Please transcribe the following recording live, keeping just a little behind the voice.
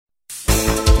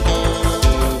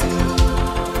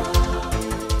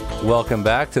Welcome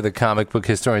back to the Comic Book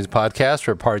Historians Podcast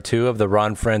for part 2 of the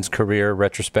Ron Frenz career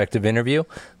retrospective interview.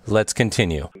 Let's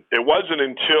continue. It wasn't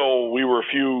until we were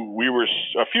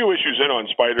a few issues in on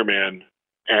Spider-Man,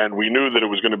 and we knew that it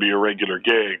was going to be a regular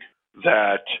gig,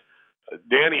 that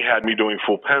Danny had me doing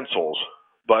full pencils,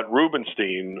 but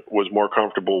Rubenstein was more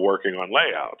comfortable working on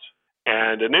layouts.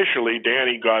 And initially,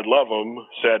 Danny, God love him,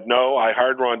 said, no, I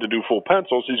hired Ron to do full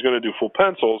pencils. He's going to do full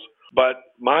pencils. But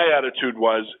my attitude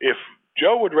was, if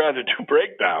Joe would rather do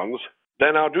breakdowns,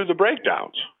 then I'll do the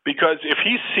breakdowns. Because if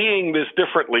he's seeing this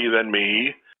differently than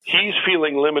me, he's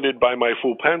feeling limited by my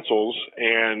full pencils,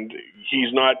 and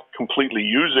he's not completely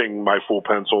using my full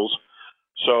pencils.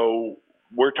 So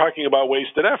we're talking about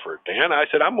wasted effort. Dan, I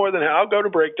said, I'll go to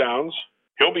breakdowns.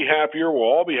 He'll be happier. We'll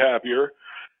all be happier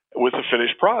with the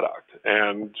finished product.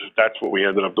 And that's what we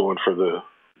ended up doing for the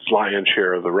lion's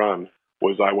share of the run.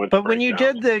 But when you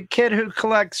did The Kid Who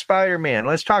Collects Spider-Man,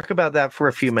 let's talk about that for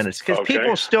a few minutes, because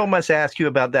people still must ask you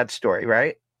about that story,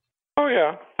 right? Oh,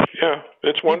 yeah. Yeah.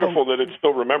 It's wonderful that it's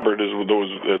still remembered as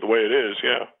the way it is,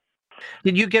 yeah.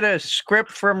 Did you get a script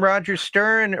from Roger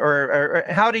Stern, or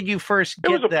how did you first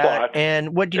get that? Plot.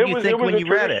 And what did you think when you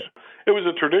read it? It was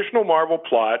a traditional Marvel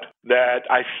plot that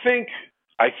I think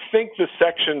the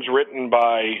sections written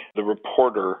by the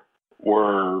reporter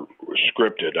were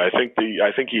scripted. I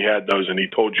think he had those, and he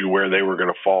told you where they were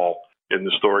going to fall in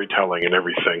the storytelling and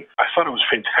everything. I thought it was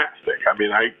fantastic. I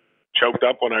mean, I choked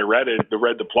up when I read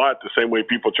the plot the same way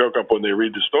people choke up when they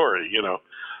read the story, you know.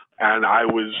 And I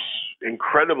was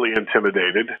incredibly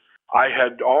intimidated. I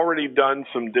had already done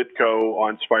some Ditko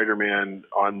on Spider-Man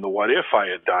on the What If I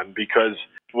had done, because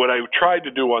what I tried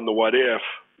to do on the What If,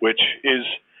 which is,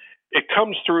 it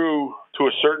comes through to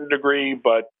a certain degree,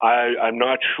 but I'm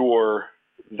not sure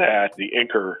that the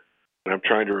inker, and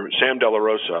Sam De La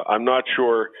Rosa, I'm not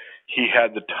sure he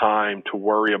had the time to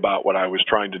worry about what I was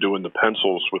trying to do in the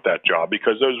pencils with that job,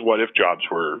 because those What If jobs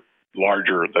were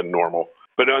larger than normal.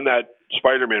 But on that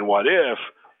Spider-Man What If,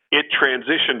 it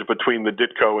transitioned between the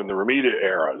Ditko and the Romita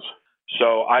eras.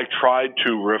 So I tried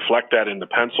to reflect that in the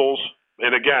pencils.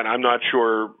 And again, I'm not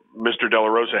sure Mr. De La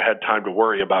Rosa had time to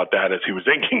worry about that as he was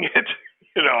inking it.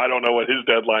 You know, I don't know what his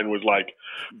deadline was like,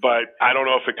 but I don't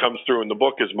know if it comes through in the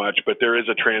book as much, but there is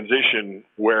a transition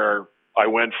where I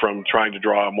went from trying to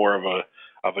draw more of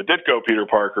a Ditko Peter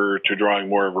Parker to drawing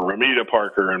more of a Romita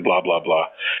Parker and blah, blah, blah.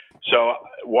 So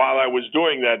while I was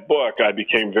doing that book, I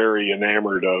became very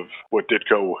enamored of what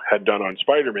Ditko had done on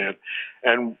Spider-Man.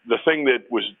 And the thing that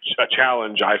was a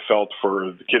challenge I felt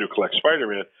for The Kid Who Collects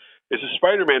Spider-Man is that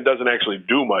Spider-Man doesn't actually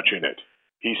do much in it.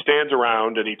 He stands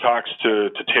around and he talks to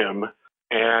Tim,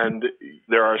 and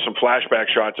there are some flashback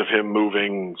shots of him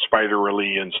moving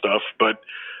spiderally and stuff, but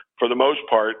for the most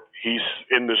part, he's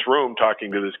in this room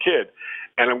talking to this kid.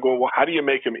 And I'm going, well, how do you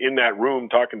make him in that room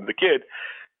talking to the kid?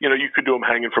 You know, you could do him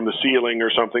hanging from the ceiling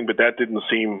or something, but that didn't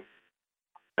seem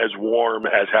as warm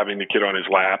as having the kid on his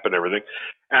lap and everything.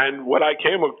 And what I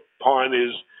came upon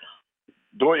is,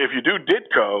 if you do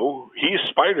Ditko, he's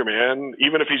Spider-Man,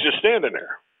 even if he's just standing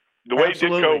there. The way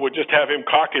Absolutely. Ditko would just have him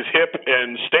cock his hip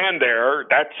and stand there,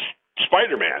 that's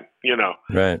Spider-Man, you know.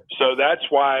 Right. So that's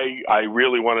why I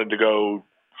really wanted to go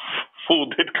full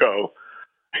Ditko.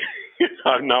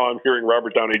 Now I'm hearing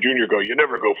Robert Downey Jr. go, you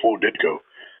never go full Ditko.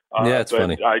 Yeah, it's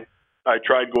funny. I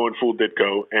tried going full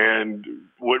Ditko, and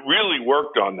what really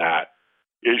worked on that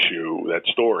issue, that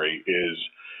story, is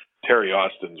Terry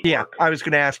Austin's work. Yeah, I was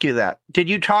going to ask you that. Did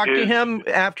you talk to him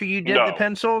after you did the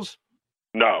pencils?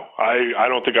 No, I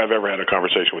don't think I've ever had a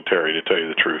conversation with Terry, to tell you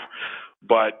the truth.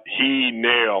 But he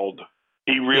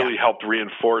really helped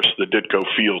reinforce the Ditko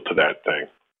feel to that thing.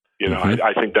 You know,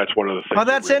 I think that's one of the things. Oh,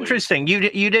 that's interesting.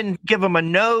 You didn't give him a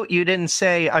note. You didn't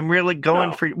say, I'm really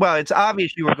going for, well, it's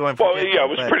obvious you were going for. Well, yeah, it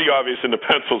was pretty obvious in the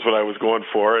pencils what I was going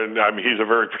for. And I mean, he's a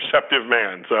very perceptive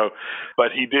man. So, but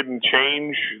he didn't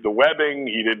change the webbing.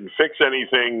 He didn't fix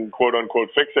anything, quote unquote,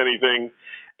 fix anything.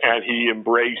 And he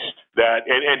embraced that.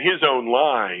 And his own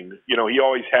line, you know, he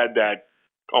always had that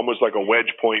almost like a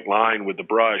wedge point line with the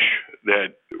brush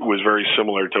that was very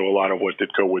similar to a lot of what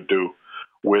Ditko would do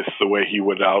with the way he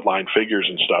would outline figures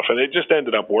and stuff. And it just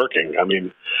ended up working. I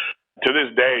mean, to this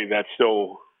day, that's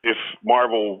still, if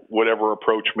Marvel would ever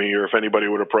approach me, or if anybody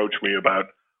would approach me about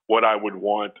what I would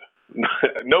want,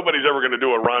 nobody's ever going to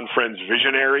do a Ron Frenz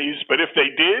Visionaries, but if they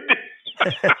did,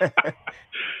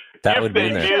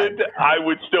 I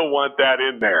would still want that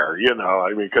in there, you know,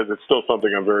 I mean, because it's still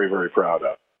something I'm very, very proud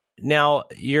of. Now,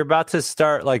 you're about to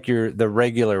start like the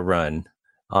regular run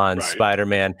on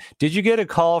Spider-Man. Did you get a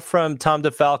call from Tom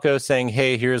DeFalco saying,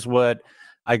 hey, here's what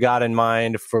I got in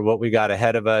mind for what we got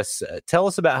ahead of us? Tell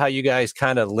us about how you guys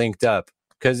kind of linked up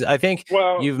Because I think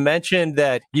you've mentioned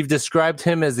that you've described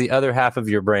him as the other half of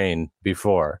your brain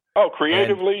before. Oh,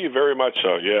 creatively, very much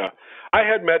so, yeah. I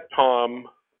had met Tom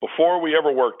before we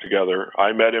ever worked together.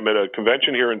 I met him at a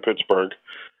convention here in Pittsburgh.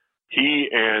 He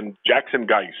and Jackson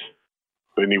Geis,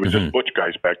 and he was just Butch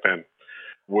Geis back then,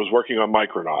 was working on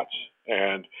Micronauts.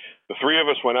 And the three of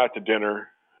us went out to dinner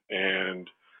and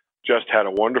just had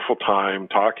a wonderful time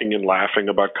talking and laughing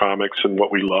about comics and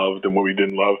what we loved and what we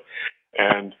didn't love.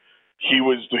 And he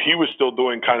was still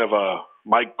doing kind of a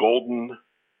Mike Golden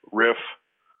riff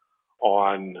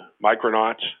on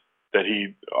Micronauts that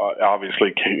he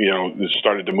obviously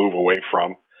started to move away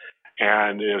from.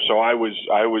 And so I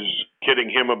was kidding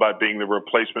him about being the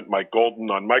replacement Mike Golden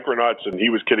on Micronauts, and he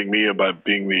was kidding me about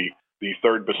being the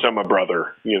third Buscema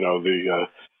brother, the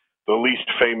least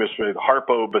famous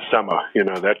Harpo Buscema,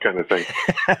 that kind of thing.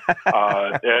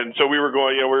 And so we were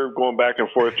going back and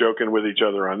forth, joking with each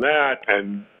other on that.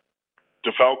 And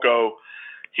DeFalco,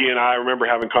 he and I remember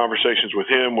having conversations with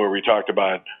him where we talked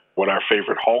about what our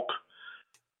favorite Hulk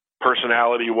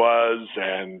personality was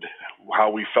and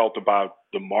how we felt about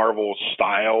the Marvel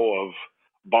style of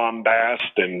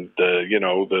bombast and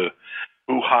the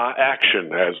hoo-ha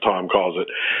action, as Tom calls it.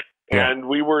 And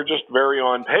we were just very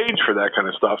on page for that kind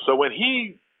of stuff. So when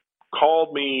he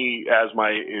called me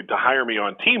to hire me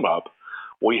on Team Up,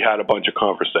 we had a bunch of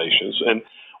conversations. And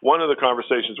one of the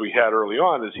conversations we had early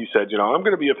on is he said, I'm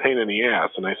going to be a pain in the ass.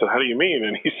 And I said, how do you mean?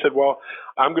 And he said, well,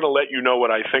 I'm going to let you know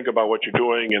what I think about what you're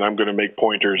doing, and I'm going to make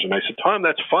pointers. And I said, Tom,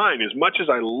 that's fine. As much as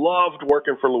I loved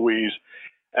working for Louise,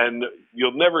 and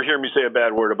you'll never hear me say a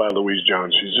bad word about Louise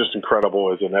Jones. She's just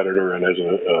incredible as an editor and as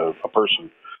a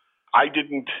person. I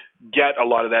didn't get a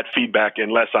lot of that feedback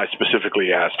unless I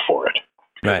specifically asked for it.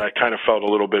 Because I kind of felt a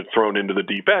little bit thrown into the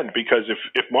deep end. Because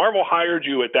if Marvel hired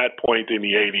you at that point in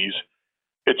the 80s,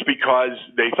 it's because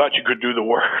they thought you could do the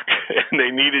work, and they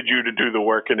needed you to do the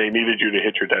work, and they needed you to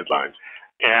hit your deadlines.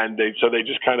 And so they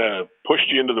just kind of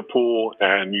pushed you into the pool,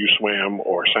 and you swam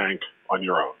or sank on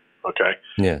your own. Okay?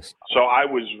 Yes. So I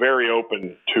was very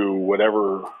open to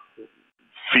whatever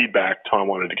feedback Tom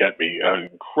wanted to get me,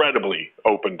 incredibly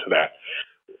open to that.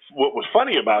 What was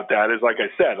funny about that is, like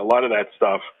I said, a lot of that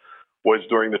stuff was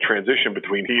during the transition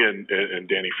between he and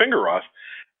Danny Fingeroth.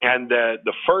 And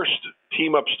the first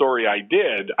team-up story I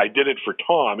did it for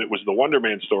Tom. It was the Wonder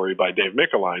Man story by Dave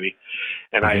Michelinie.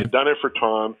 And I had done it for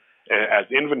Tom as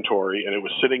inventory, and it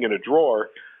was sitting in a drawer,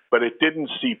 but it didn't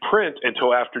see print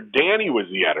until after Danny was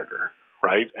the editor,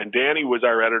 right? And Danny was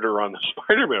our editor on the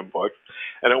Spider-Man book.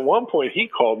 And at one point, he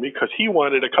called me because he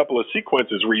wanted a couple of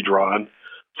sequences redrawn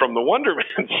from the Wonder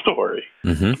Man story,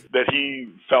 that he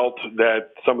felt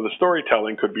that some of the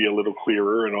storytelling could be a little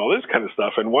clearer and all this kind of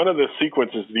stuff. And one of the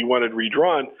sequences that he wanted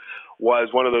redrawn was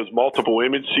one of those multiple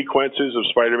image sequences of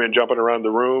Spider-Man jumping around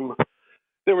the room.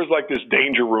 There was like this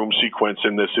danger room sequence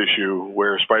in this issue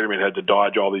where Spider-Man had to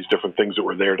dodge all these different things that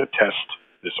were there to test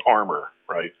this armor,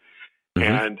 right?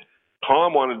 And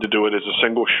Tom wanted to do it as a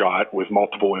single shot with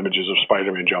multiple images of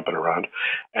Spider-Man jumping around.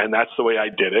 And that's the way I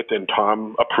did it. And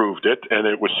Tom approved it, and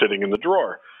it was sitting in the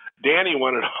drawer. Danny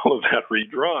wanted all of that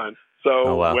redrawn.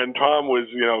 So when Tom was,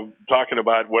 talking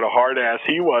about what a hard ass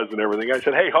he was and everything, I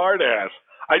said, hey, hard ass,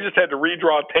 I just had to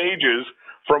redraw pages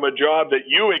from a job that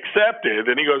you accepted.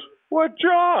 And he goes, what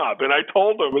job? And I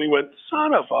told him, and he went,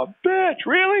 son of a bitch,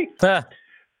 really?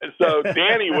 And so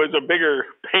Danny was a bigger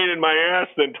pain in my ass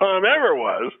than Tom ever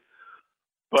was.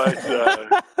 But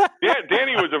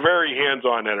Danny was a very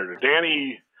hands-on editor.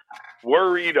 Danny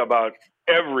worried about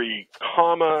every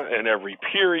comma and every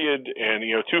period. And,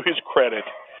 to his credit,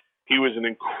 he was an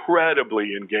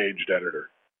incredibly engaged editor.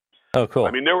 Oh, cool.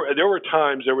 I mean, there were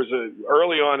times,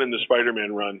 early on in the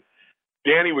Spider-Man run,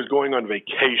 Danny was going on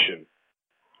vacation.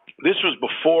 This was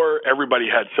before everybody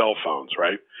had cell phones,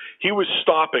 right? He was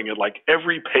stopping at like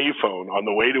every payphone on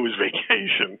the way to his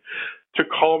vacation to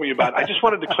call me about, I just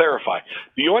wanted to clarify.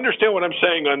 Do you understand what I'm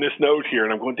saying on this note here?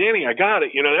 And I'm going, Danny, I got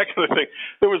it. That kind of thing.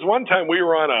 There was one time we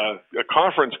were on a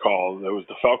conference call. There was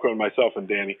DeFalco and myself and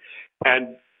Danny.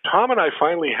 And Tom and I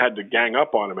finally had to gang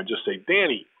up on him and just say,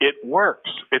 Danny, it works.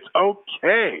 It's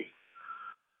okay.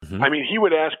 I mean, he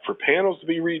would ask for panels to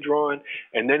be redrawn,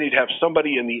 and then he'd have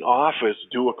somebody in the office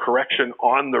do a correction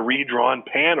on the redrawn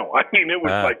panel. I mean, it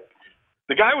was like,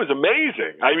 the guy was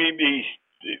amazing. I mean,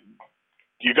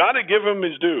 you got to give him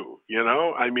his due,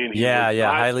 I mean,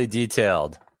 highly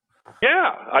detailed.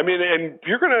 Yeah, I mean, and if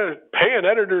you're going to pay an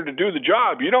editor to do the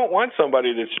job, you don't want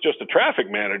somebody that's just a traffic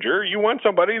manager. You want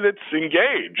somebody that's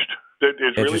engaged, that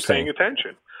is really paying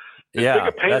attention. As big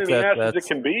a pain in the ass as it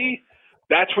can be,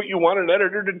 that's what you want an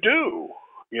editor to do,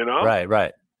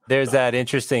 Right. There's that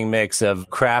interesting mix of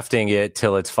crafting it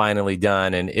till it's finally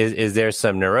done. And is there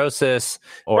some neurosis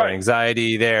or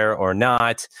anxiety there or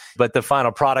not? But the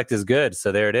final product is good.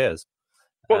 So there it is.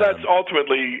 Well, that's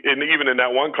ultimately, and even in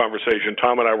that one conversation,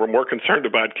 Tom and I were more concerned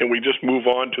about, can we just move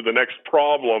on to the next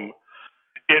problem?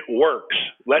 It works.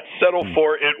 Let's settle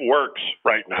for it works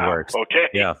right now. It works. Okay?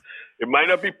 Yeah. It might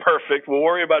not be perfect. We'll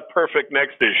worry about perfect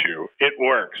next issue. It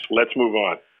works. Let's move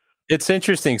on. It's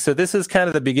interesting. So this is kind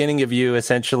of the beginning of you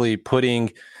essentially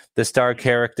putting the star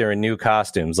character in new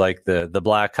costumes, like the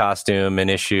black costume in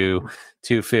issue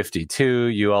 252.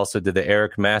 You also did the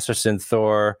Eric Masterson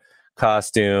Thor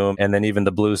costume, and then even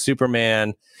the blue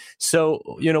Superman. So,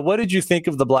 what did you think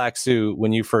of the black suit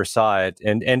when you first saw it?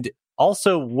 And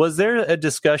also, was there a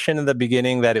discussion in the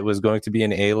beginning that it was going to be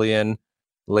an alien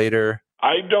later?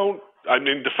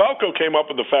 DeFalco came up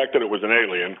with the fact that it was an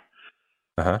alien.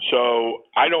 Uh-huh. So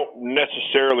I don't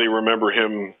necessarily remember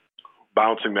him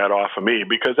bouncing that off of me,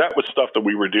 because that was stuff that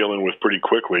we were dealing with pretty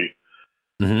quickly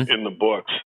in the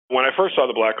books. When I first saw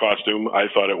the black costume, I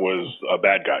thought it was a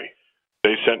bad guy.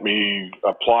 They sent me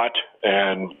a plot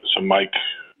and some Mike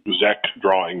Zeck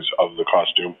drawings of the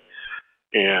costume,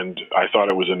 and I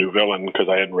thought it was a new villain because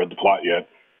I hadn't read the plot yet.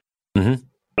 Mm-hmm.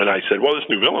 And I said, well, this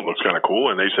new villain looks kind of cool.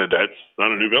 And they said, that's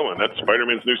not a new villain. That's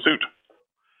Spider-Man's new suit.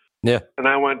 Yeah. And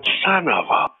I went, son of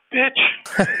a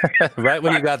bitch. Right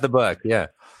when you got the book, yeah.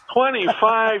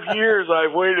 25 years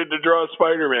I've waited to draw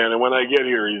Spider-Man, and when I get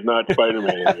here, he's not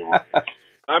Spider-Man anymore.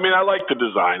 I mean, I liked the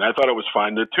design. I thought it was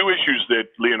fine. The two issues that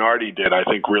Leonardi did, I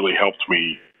think, really helped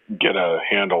me get a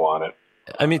handle on it.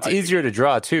 I mean, it's easier to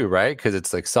draw, too, right? Because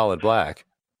it's like solid black.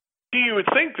 You would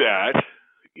think that.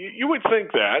 You would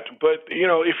think that. But,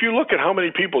 if you look at how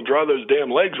many people draw those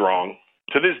damn legs wrong,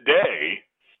 to this day,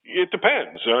 it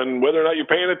depends on whether or not you're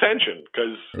paying attention.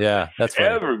 Because that's funny.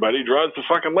 Everybody draws the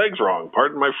fucking legs wrong.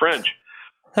 Pardon my French.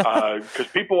 Because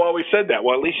people always said that.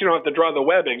 Well, at least you don't have to draw the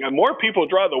webbing. And more people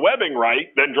draw the webbing right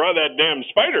than draw that damn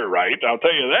spider right. I'll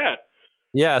tell you that.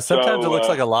 Yeah, sometimes it looks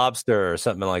like a lobster or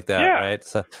something like that, right?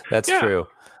 So that's true.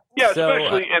 Yeah,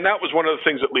 especially, and that was one of the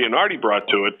things that Leonardi brought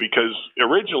to it, because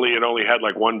originally it only had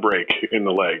like one break in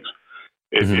the legs.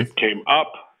 It came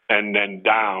up and then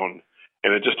down,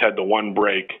 and it just had the one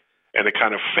break, and it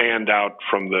kind of fanned out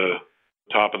from the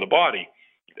top of the body.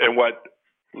 And what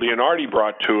Leonardi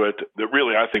brought to it that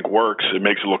really I think works, it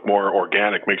makes it look more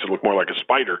organic, makes it look more like a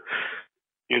spider,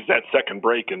 is that second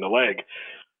break in the leg.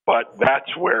 But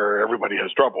that's where everybody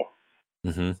has trouble,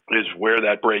 is where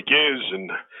that break is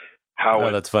and how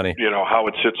that's funny. How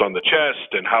it sits on the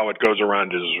chest and how it goes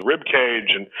around his rib cage.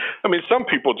 And I mean, some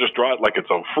people just draw it like it's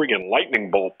a friggin'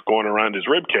 lightning bolt going around his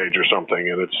rib cage or something,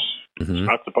 and it's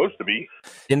not supposed to be.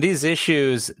 In these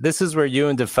issues, this is where you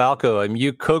and DeFalco, I mean,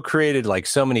 you co-created like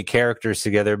so many characters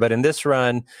together, but in this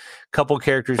run, a couple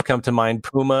characters come to mind.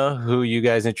 Puma, who you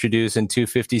guys introduced in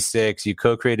 256, you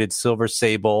co-created Silver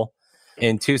Sable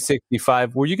in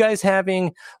 265. Were you guys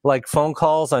having like phone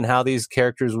calls on how these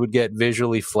characters would get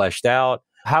visually fleshed out?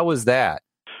 How was that?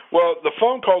 Well, the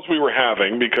phone calls we were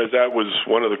having, because that was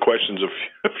one of the questions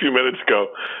a few minutes ago,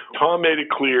 Tom made it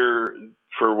clear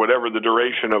for whatever the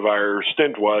duration of our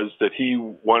stint was that he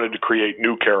wanted to create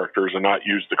new characters and not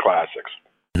use the classics.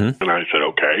 And I said,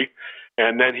 okay.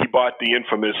 And then he bought the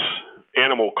infamous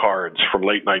animal cards from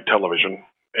late night television,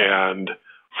 and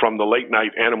from the late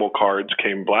night animal cards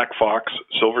came Black Fox,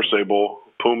 Silver Sable,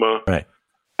 Puma. Right.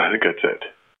 I think that's it.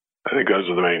 I think those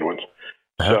are the main ones.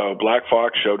 So Black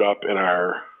Fox showed up in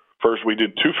our first, we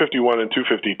did 251 and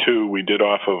 252. We did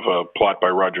off of a plot by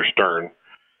Roger Stern.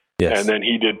 Yes. And then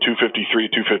he did 253,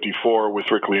 254 with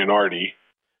Rick Leonardi.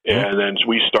 And then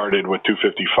we started with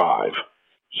 255.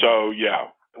 So,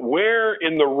 where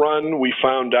in the run we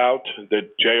found out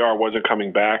that JR wasn't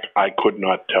coming back, I could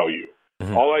not tell you.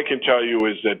 All I can tell you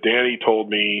is that Danny told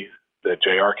me that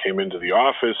JR came into the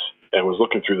office and was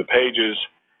looking through the pages,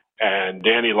 and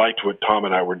Danny liked what Tom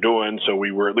and I were doing, so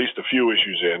we were at least a few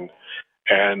issues in,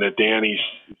 and that Danny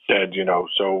said,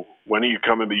 so when are you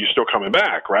coming, but you're still coming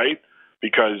back, right?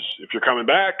 Because if you're coming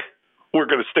back, we're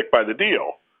going to stick by the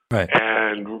deal. Right.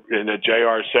 And that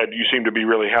JR said, you seem to be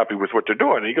really happy with what they're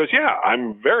doing. And he goes, yeah,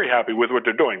 I'm very happy with what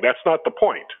they're doing. That's not the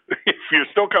point. If you're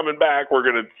still coming back, we're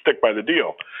going to stick by the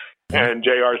deal. And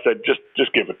JR said,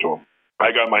 just give it to him.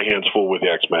 I got my hands full with the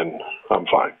X-Men. I'm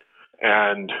fine.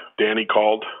 And Danny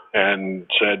called and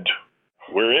said,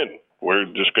 we're in. We're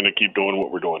just going to keep doing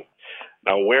what we're doing.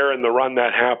 Now, where in the run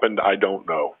that happened, I don't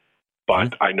know.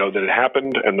 But I know that it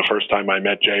happened, and the first time I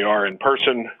met JR in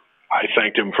person, I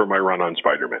thanked him for my run on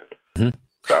Spider-Man.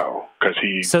 So,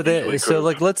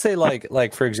 because let's say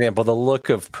like for example, the look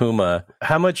of Puma.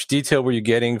 How much detail were you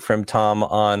getting from Tom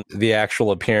on the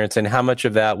actual appearance, and how much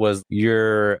of that was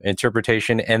your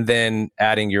interpretation, and then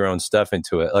adding your own stuff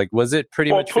into it? Like, was it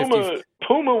pretty much 50?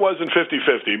 Puma wasn't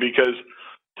 50-50 because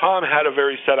Tom had a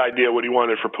very set idea what he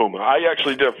wanted for Puma. I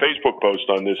actually did a Facebook post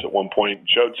on this at one point and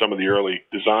showed some of the early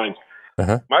designs.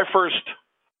 Uh-huh. My first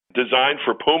design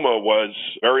for Puma was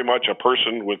very much a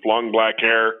person with long black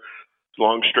hair,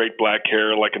 long straight black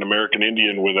hair, like an American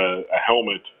Indian with a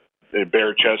helmet,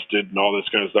 bare-chested and all this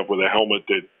kind of stuff, with a helmet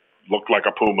that looked like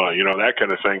a puma, that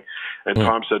kind of thing. And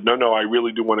Tom said, no, I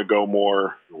really do want to go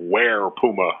more wear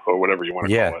Puma, or whatever you want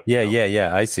to call it.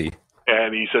 Yeah, I see.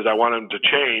 And he says, I want him to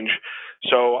change.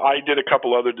 So I did a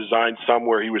couple other designs, some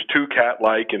where he was too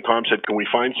cat-like, and Tom said, can we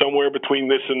find somewhere between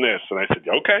this and this? And I said,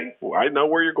 okay, well, I know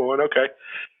where you're going, okay.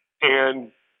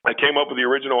 And I came up with the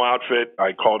original outfit.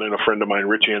 I called in a friend of mine,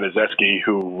 Richie Anazeski,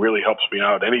 who really helps me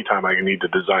out anytime I need to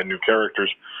design new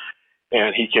characters.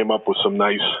 And he came up with some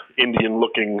nice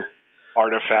Indian-looking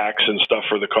artifacts and stuff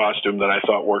for the costume that I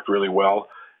thought worked really well.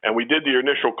 And we did the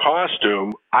initial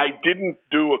costume. I didn't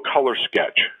do a color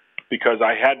sketch because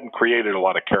I hadn't created a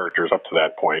lot of characters up to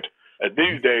that point.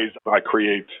 These days,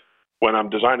 when I'm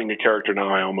designing a character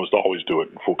now, I almost always do it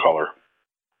in full color.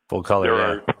 Full color, There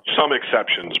are some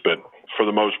exceptions, but for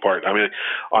the most part. I mean,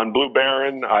 on Blue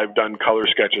Baron, I've done color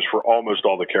sketches for almost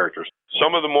all the characters.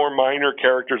 Some of the more minor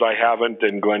characters I haven't,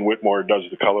 and Glenn Whitmore does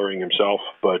the coloring himself.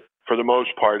 But for the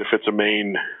most part, if it's a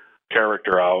main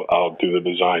character, I'll do the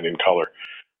design in color.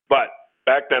 But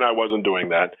back then, I wasn't doing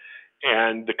that.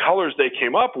 And the colors they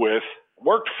came up with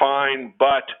worked fine,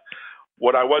 but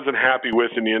what I wasn't happy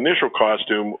with in the initial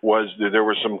costume was that there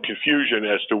was some confusion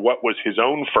as to what was his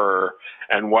own fur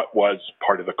and what was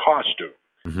part of the costume.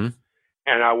 Mm-hmm.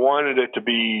 And I wanted it to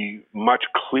be much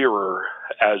clearer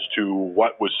as to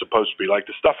what was supposed to be. Like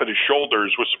the stuff at his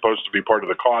shoulders was supposed to be part of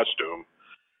the costume,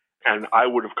 and I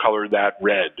would have colored that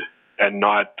red and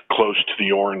not close to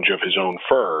the orange of his own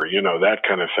fur, that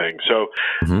kind of thing. So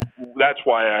that's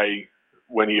why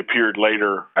when he appeared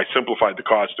later, I simplified the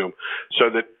costume so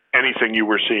that anything you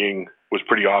were seeing was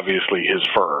pretty obviously his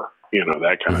fur,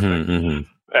 that kind of thing. Mm-hmm.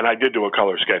 And I did do a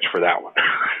color sketch for that one.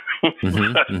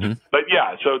 But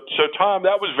yeah, so Tom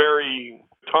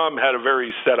had a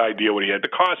very set idea what he had. The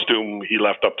costume he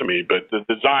left up to me, but the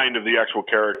design of the actual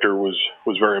character was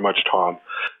very much Tom.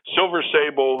 Silver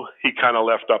Sable, he kind of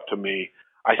left up to me.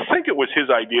 I think it was his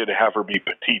idea to have her be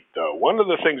petite, though. One of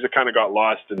the things that kind of got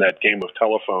lost in that game of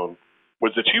telephone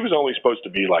was that she was only supposed to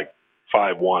be like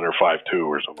 5'1" or 5'2"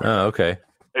 or something. Oh, okay.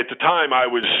 At the time, I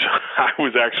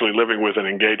was actually living with and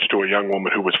engaged to a young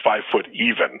woman who was 5 foot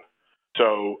even.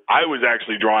 So I was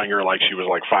actually drawing her like she was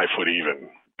like 5 foot even,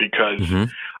 because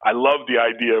I loved the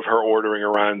idea of her ordering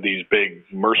around these big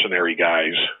mercenary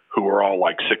guys who were all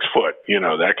like 6 foot,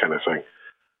 that kind of thing.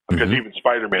 Because even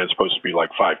Spider-Man's supposed to be like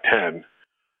 5'10".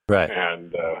 Right.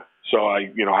 And so I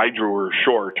drew her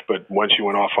short, but when she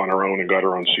went off on her own and got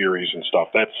her own series and stuff,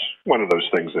 that's one of those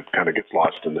things that kind of gets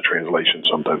lost in the translation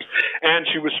sometimes. And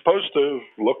she was supposed to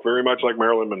look very much like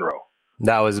Marilyn Monroe.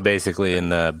 That was basically in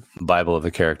the Bible of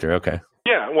the character. Okay.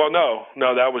 Yeah. Well, no,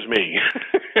 that was me.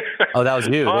 Oh, that was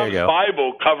you. There you go.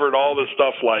 Bible covered all the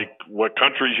stuff like what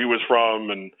country she was from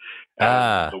and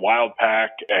the Wild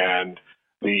Pack and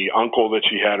the uncle that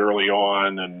she had early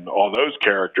on and all those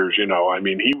characters, I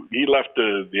mean, he left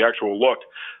the actual look.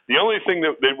 The only thing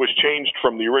that was changed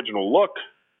from the original look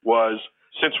was,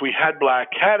 since we had Black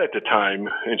Cat at the time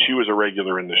and she was a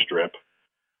regular in the strip,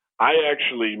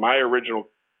 my original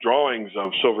drawings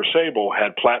of Silver Sable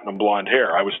had platinum blonde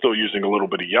hair. I was still using a little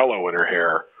bit of yellow in her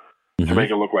hair to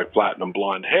make it look like platinum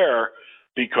blonde hair,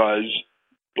 because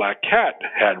Black Cat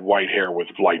had white hair with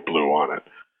light blue on it.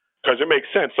 Because it makes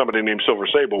sense, somebody named Silver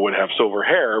Sable would have silver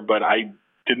hair, but I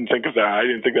didn't think of that. I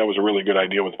didn't think that was a really good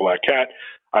idea with Black Cat.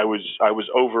 I was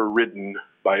overridden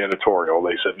by editorial.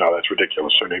 They said, no, that's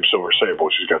ridiculous. Her name's Silver Sable.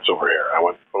 She's got silver hair. I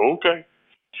went, okay.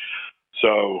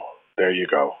 So there you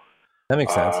go. That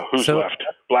makes sense. Who's left?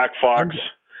 Black Fox.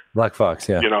 Black Fox,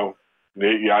 yeah.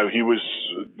 He was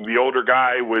the older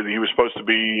guy. He was supposed to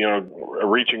be,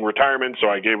 reaching retirement, so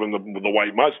I gave him the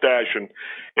white mustache. And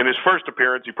in his first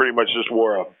appearance, he pretty much just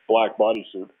wore a black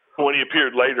bodysuit. When he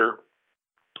appeared later,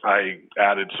 I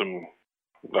added some,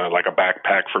 like a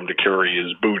backpack from to carry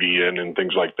his booty in and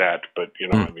things like that. But,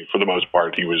 I mean, for the most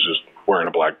part, he was just wearing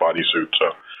a black bodysuit.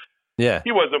 So yeah,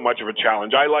 he wasn't much of a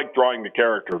challenge. I liked drawing the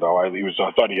character, though. I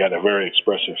thought he had a very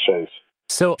expressive face.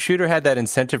 So Shooter had that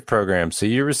incentive program. So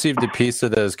you received a piece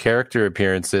of those character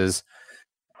appearances,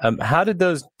 How did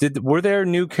those? Were there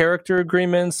new character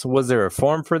agreements? Was there a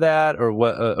form for that, or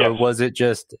what? Yes. Or was it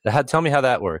just? Tell me how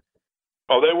that worked.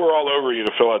 Oh, they were all over you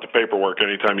to fill out the paperwork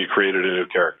anytime you created a new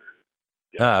character.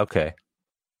 Yeah. Okay.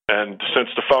 And since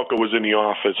DeFalco was in the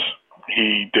office,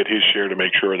 he did his share to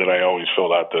make sure that I always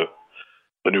filled out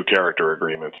the new character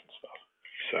agreements and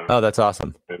stuff. So, oh, that's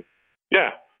awesome.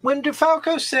 Yeah. When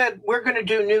DeFalco said we're going to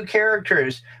do new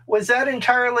characters, was that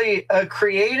entirely a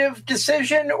creative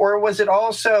decision, or was it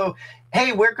also,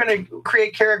 hey, we're going to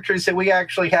create characters that we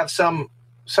actually have some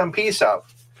piece of?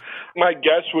 My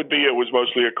guess would be it was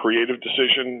mostly a creative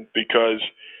decision because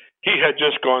he had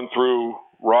just gone through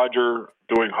Roger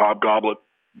doing Hobgoblin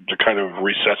to kind of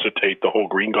resuscitate the whole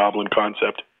Green Goblin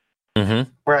concept. Mm-hmm.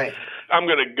 Right. I'm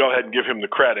going to go ahead and give him the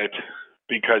credit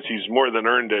because he's more than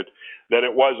earned it, that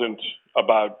it wasn't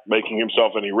about making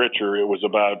himself any richer. It was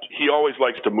about, he always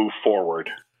likes to move forward.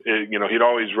 He'd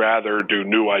always rather do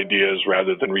new ideas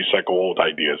rather than recycle old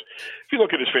ideas. If you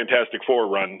look at his Fantastic Four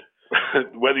run,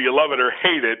 whether you love it or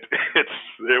hate it,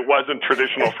 it wasn't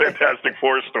traditional Fantastic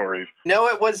Four stories. No,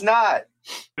 it was not.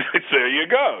 There you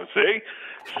go. See?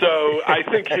 So I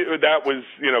think that was,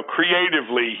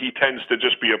 creatively, he tends to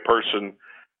just be a person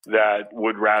that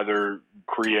would rather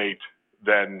create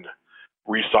than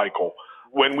recycle.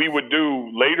 When we would do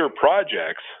later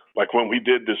projects, like when we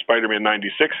did the Spider-Man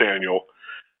 96 annual,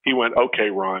 he went, okay,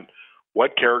 Ron,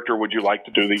 what character would you like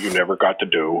to do that you never got to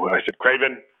do? And I said,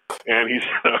 Kraven. And he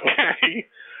said, okay,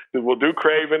 we'll do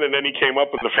Kraven. And then he came up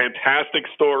with a fantastic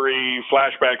story,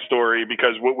 flashback story,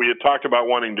 because what we had talked about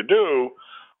wanting to do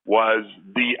was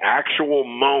the actual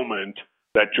moment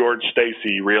that George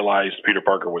Stacy realized Peter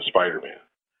Parker was Spider-Man.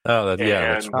 Oh,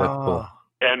 that's cool.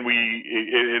 And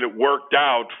it worked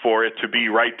out for it to be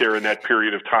right there in that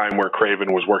period of time where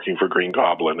Kraven was working for Green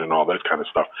Goblin and all that kind of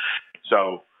stuff.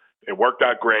 So it worked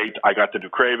out great. I got to do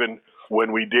Kraven.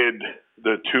 When we did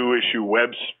the 2-issue Web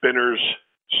Spinners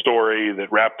story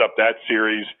that wrapped up that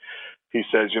series, he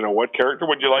says, what character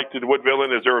would you like to do? What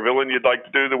villain? Is there a villain you'd like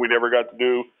to do that we never got to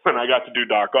do? And I got to do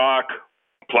Doc Ock.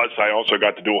 Plus, I also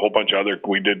got to do a whole bunch of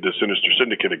we did the Sinister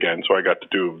Syndicate again, so I got to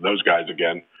do those guys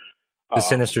again. The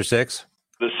Sinister Six?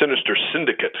 The Sinister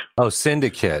Syndicate. Oh,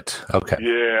 Syndicate. Okay.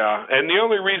 Yeah. And the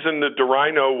only reason that the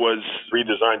Rhino was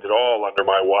redesigned at all under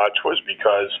my watch was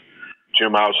because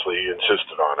Jim Owsley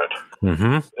insisted on it.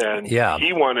 Mm-hmm. And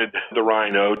he wanted the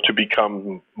Rhino to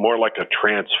become more like a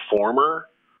transformer.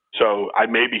 So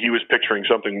maybe he was picturing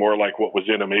something more like what was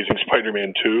in Amazing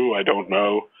Spider-Man 2. I don't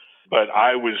know. But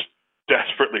I was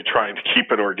desperately trying to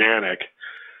keep it organic.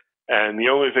 And the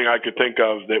only thing I could think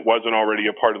of that wasn't already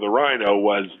a part of the Rhino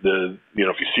was if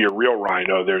you see a real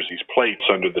Rhino, there's these plates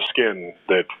under the skin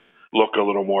that look a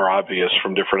little more obvious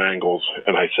from different angles.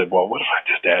 And I said, well, what if I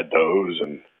just add those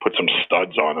and put some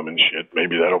studs on them and shit?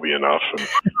 Maybe that'll be enough.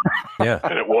 And,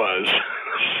 and it was.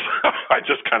 I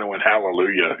just kind of went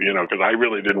hallelujah, because I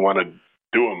really didn't want to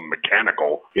do them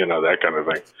mechanical, that kind of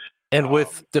thing. And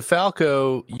with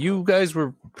DeFalco, you guys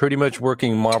were pretty much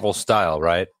working Marvel style,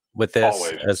 right? With this,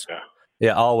 always,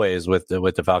 always with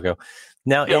DeFalco.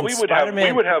 Now, we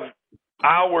would have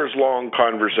hours long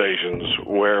conversations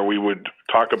where we would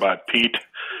talk about Pete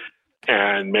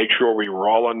and make sure we were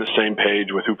all on the same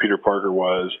page with who Peter Parker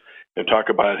was, and talk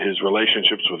about his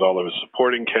relationships with all of his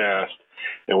supporting cast,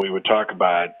 and we would talk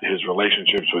about his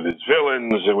relationships with his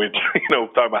villains, and we'd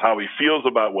talk about how he feels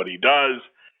about what he does.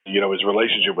 His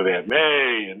relationship with Aunt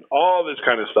May and all this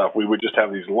kind of stuff. We would just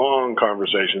have these long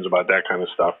conversations about that kind of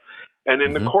stuff. And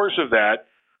in the course of that,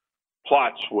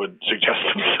 plots would suggest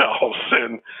themselves.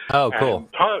 Cool.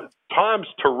 And Tom's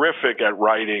terrific at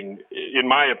writing, in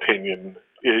my opinion,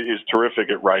 is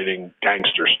terrific at writing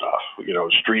gangster stuff,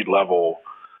 street level,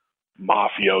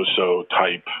 mafioso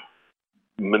type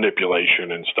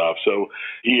manipulation and stuff. So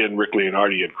he and Rick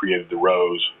Leonardi had created The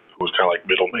Rose, who was kind of like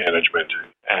middle management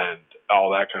and all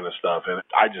that kind of stuff. And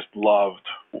I just loved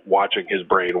watching his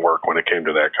brain work when it came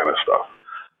to that kind of stuff.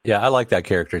 Yeah, I like that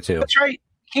character too. That's right.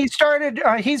 He started,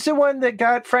 he's the one that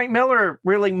got Frank Miller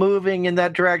really moving in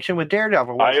that direction with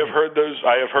Daredevil. I have heard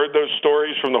those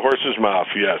stories from the horse's mouth,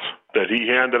 yes, that he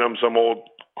handed him some old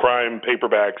crime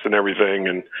paperbacks and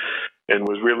everything and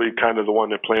was really kind of the one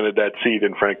that planted that seed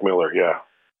in Frank Miller. Yeah.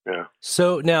 Yeah.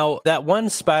 So now that one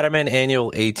Spider-Man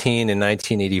Annual 18 in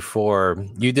 1984,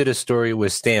 you did a story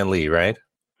with Stan Lee, right?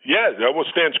 Yeah,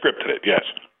 Stan scripted it. Yes.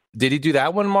 Did he do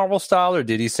that one Marvel style, or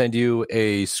did he send you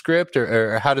a script,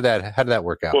 or how did that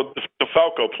work out? Well,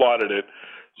 DeFalco plotted it,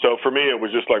 so for me it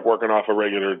was just like working off a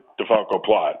regular DeFalco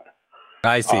plot.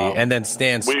 I see, and then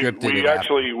Stan scripted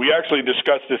it. We actually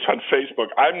discussed this on Facebook.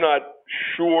 I'm not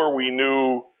sure we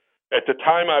knew At the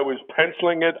time I was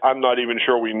penciling it, I'm not even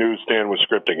sure we knew Stan was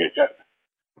scripting it yet.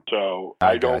 So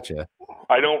I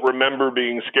don't remember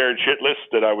being scared shitless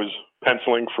that I was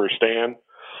penciling for Stan.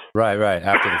 Right,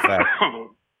 after the fact.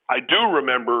 I do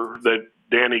remember that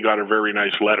Danny got a very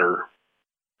nice letter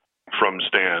from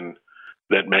Stan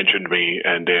that mentioned me,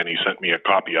 and Danny sent me a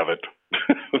copy of it.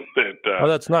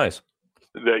 That's nice.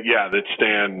 That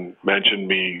Stan mentioned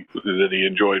me, that he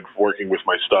enjoyed working with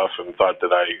my stuff and thought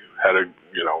that I had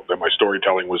that my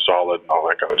storytelling was solid and all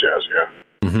that kind of jazz.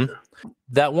 Yeah. Mm-hmm. Yeah.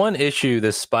 That one issue, the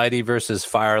Spidey versus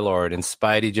Firelord, and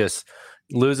Spidey just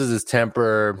loses his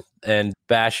temper and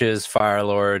bashes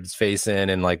Firelord's face in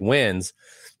and wins.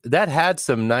 That had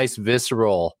some nice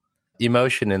visceral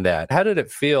emotion in that. How did it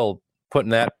feel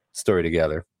putting that story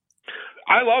together?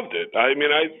 I loved it. I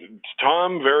mean,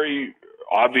 Tom very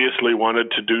obviously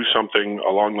wanted to do something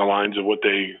along the lines of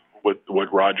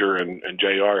what Roger and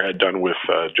JR had done with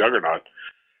Juggernaut.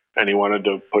 And he wanted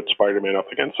to put Spider-Man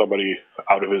up against somebody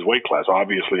out of his weight class,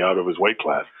 obviously out of his weight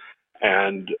class.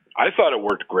 And I thought it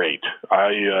worked great.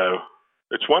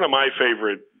 It's one of my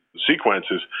favorite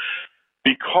sequences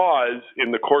because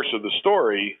in the course of the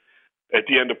story, at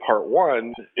the end of part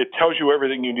 1, it tells you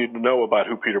everything you need to know about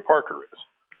who Peter Parker is.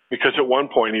 Because at one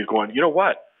point he's going, you know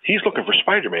what? He's looking for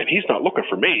Spider-Man. He's not looking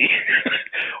for me.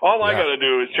 All I got to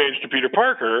do is change to Peter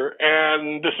Parker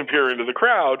and disappear into the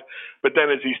crowd. But then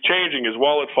as he's changing, his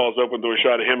wallet falls open to a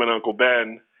shot of him and Uncle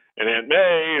Ben and Aunt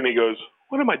May, and he goes,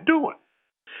 what am I doing?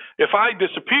 If I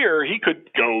disappear, he could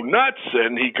go nuts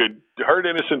and he could hurt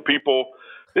innocent people.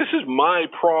 This is my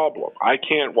problem. I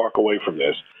can't walk away from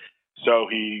this. So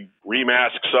he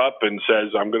remasks up and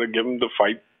says, I'm going to give him the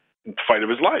fight of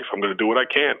his life. I'm going to do what I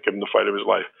can, give him the fight of his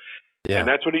life. Yeah. And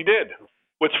that's what he did.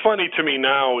 What's funny to me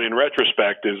now in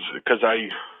retrospect is because I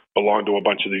belong to a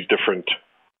bunch of these different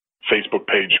Facebook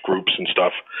page groups and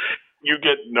stuff, you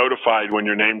get notified when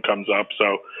your name comes up.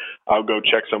 So I'll go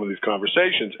check some of these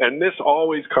conversations. And this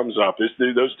always comes up.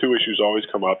 Those two issues always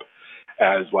come up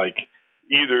as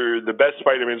either the best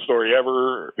Spider-Man story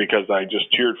ever because I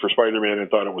just cheered for Spider-Man and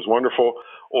thought it was wonderful,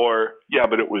 or, yeah,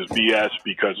 but it was BS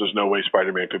because there's no way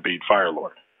Spider-Man could beat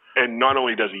Firelord. And not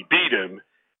only does he beat him,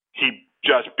 he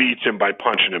just beats him by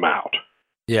punching him out.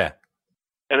 Yeah.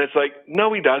 And it's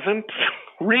no, he doesn't.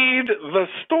 Read the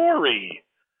story.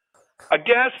 A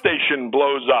gas station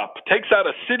blows up, takes out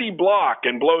a city block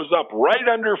and blows up right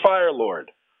under Firelord.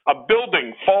 A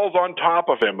building falls on top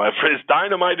of him. Is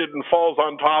dynamited and falls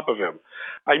on top of him.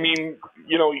 I mean,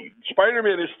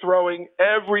 Spider-Man is throwing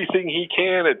everything he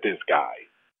can at this guy.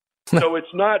 So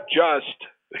it's not just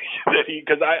that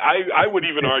because I would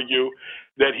even argue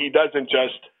that he doesn't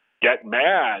just get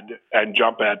mad and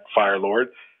jump at Firelord.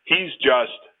 He's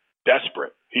just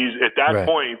desperate. He's at that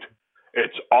point,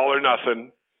 it's all or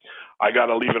nothing. I got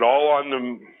to leave it all on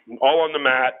the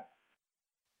mat,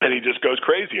 and he just goes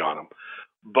crazy on him.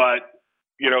 But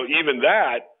even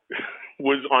that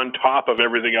was on top of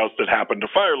everything else that happened to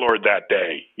Firelord that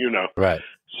day. Right.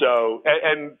 So,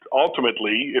 and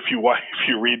ultimately, if you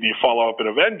read the follow-up in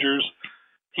Avengers,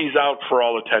 he's out for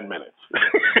all of 10 minutes.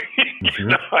 Mm-hmm.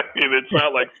 I mean, it's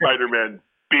not like Spider-Man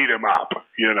beat him up,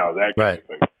 that kind of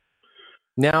thing.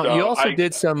 Now, so you also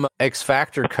did some X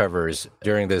Factor covers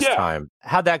during this time.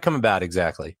 How'd that come about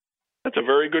exactly? That's a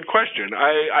very good question.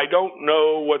 I don't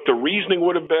know what the reasoning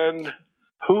would have been.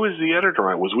 Who is the editor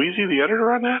on it? Was Wheezy the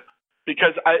editor on that?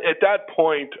 Because at that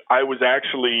point, I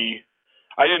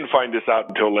didn't find this out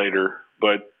until later,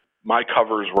 but my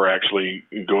covers were actually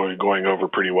going over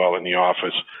pretty well in the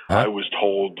office. Huh? I was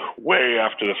told way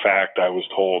after the fact,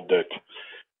 that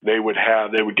they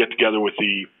would get together with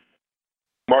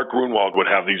Mark Grunwald would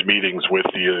have these meetings with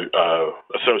the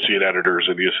associate editors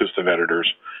and the assistant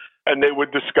editors, and they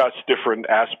would discuss different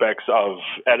aspects of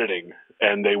editing,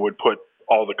 and they would put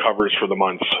all the covers for the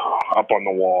month up on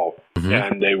the wall,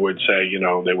 and they would say,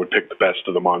 they would pick the best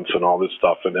of the months and all this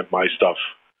stuff, and that my stuff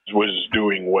was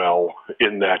doing well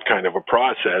in that kind of a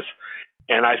process.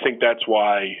 And I think that's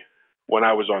why when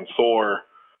I was on Thor,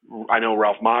 I know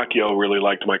Ralph Macchio really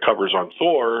liked my covers on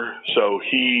Thor, so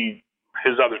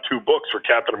his other two books were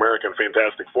Captain America and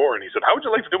Fantastic Four, and he said, how would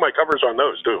you like to do my covers on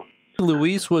those too?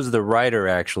 Luis was the writer,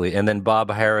 actually, and then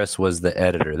Bob Harris was the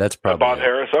editor. That's probably Bob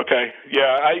Harris, okay.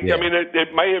 Yeah, I mean,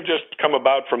 it may have just come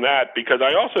about from that, because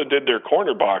I also did their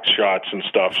corner box shots and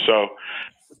stuff, so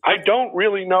I don't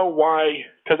really know why,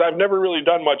 because I've never really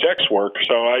done much X work,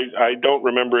 so I don't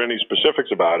remember any specifics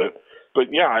about it. But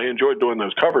yeah, I enjoyed doing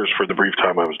those covers for the brief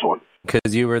time I was doing.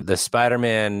 Because you were the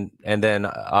Spider-Man and then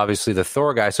obviously the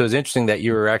Thor guy. So it's interesting that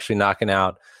you were actually knocking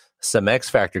out some X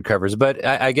Factor covers. But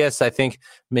I think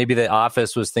maybe the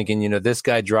office was thinking, this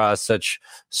guy draws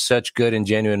such good and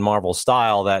genuine Marvel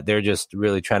style that they're just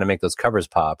really trying to make those covers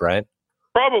pop, right?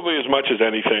 Probably as much as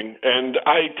anything. And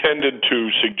I tended to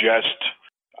suggest,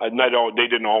 they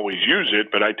didn't always use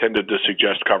it, but I tended to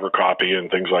suggest cover copy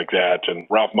and things like that. And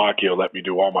Ralph Macchio let me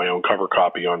do all my own cover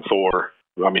copy on Thor.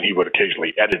 I mean, he would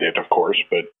occasionally edit it, of course,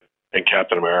 and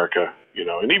Captain America,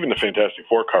 and even the Fantastic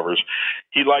Four covers.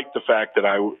 He liked the fact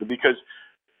that because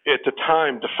at the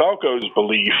time, DeFalco's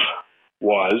belief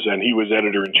was, and he was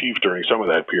editor-in-chief during some of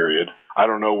that period, I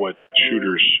don't know what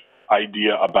Shooter's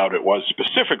idea about it was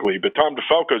specifically, but Tom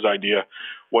DeFalco's idea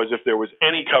was if there was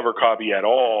any cover copy at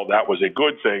all, that was a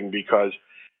good thing, because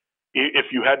if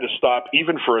you had to stop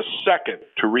even for a second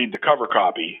to read the cover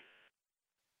copy,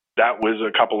 that was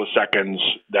a couple of seconds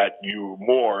that you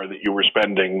were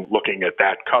spending looking at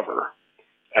that cover,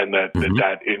 and that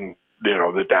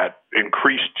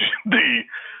increased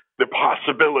the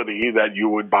possibility that you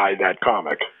would buy that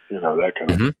comic, that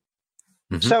kind of thing.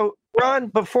 Mm-hmm. So, Ron,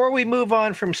 before we move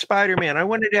on from Spider-Man, I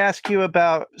wanted to ask you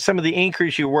about some of the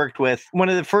inkers you worked with. One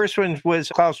of the first ones was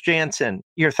Klaus Janson.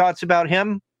 Your thoughts about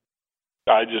him?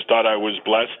 I just thought I was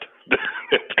blessed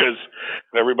because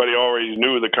everybody already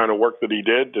knew the kind of work that he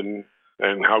did and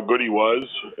how good he was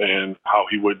and how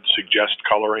he would suggest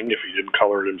coloring if he didn't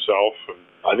color it himself. And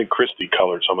I think Christy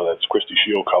colored some of that. Christy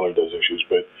Shield colored those issues.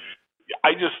 But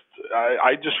I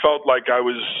just felt like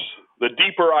the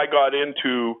deeper I got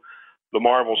into the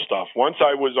Marvel stuff. Once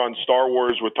I was on Star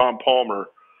Wars with Tom Palmer,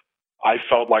 I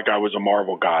felt like I was a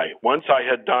Marvel guy. Once I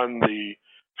had done the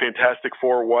Fantastic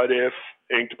Four What If,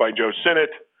 inked by Joe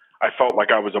Sinnott, I felt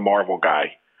like I was a Marvel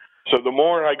guy. So the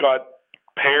more I got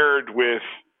paired with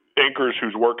inkers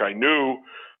whose work I knew,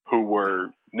 who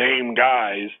were name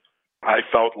guys, I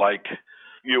felt like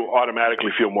you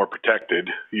automatically feel more protected.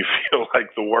 You feel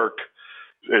like the work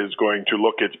is going to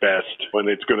look its best when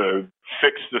it's going to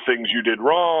fix the things you did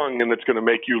wrong, and it's going to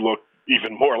make you look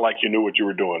even more like you knew what you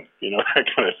were doing, that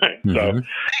kind of thing. Mm-hmm. So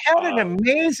they had an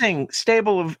amazing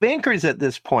stable of inkers at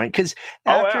this point, because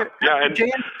after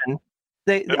Janson,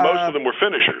 most of them were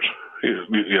finishers.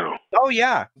 Oh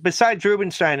yeah, besides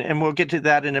Rubenstein, and we'll get to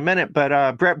that in a minute.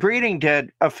 But Brett Breeding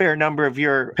did a fair number of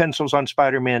your pencils on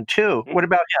Spider-Man too. What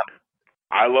about him?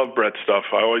 I love Brett's stuff.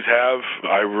 I always have.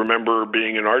 I remember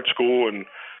being in art school and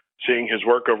seeing his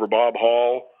work over Bob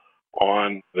Hall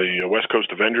on the West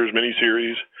Coast Avengers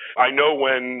miniseries. I know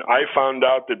when I found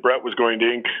out that Brett was going to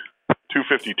ink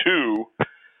 252,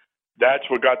 that's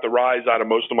what got the rise out of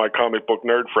most of my comic book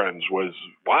nerd friends was,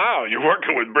 wow, you're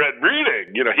working with Brett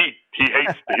Breeding. He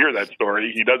hates to hear that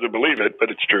story. He doesn't believe it, but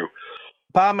it's true.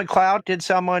 Bob McLeod did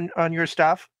some on your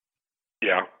stuff?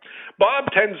 Yeah.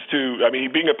 Bob tends to,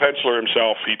 being a penciler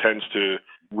himself, he tends to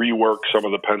rework some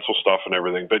of the pencil stuff and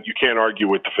everything, but you can't argue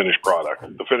with the finished product.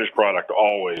 The finished product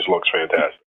always looks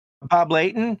fantastic. Bob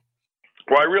Layton?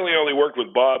 Well, I really only worked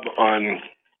with Bob on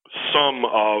some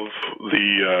of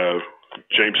the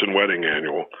Jameson Wedding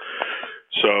Annual.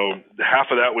 So half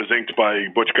of that was inked by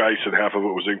Butch Geis and half of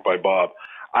it was inked by Bob.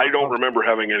 I don't remember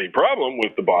having any problem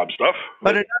with the Bob stuff.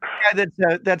 But another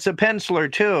guy that's a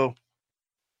penciler too.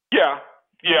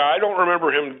 Yeah, I don't remember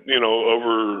him,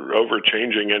 over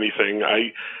changing anything.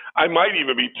 I might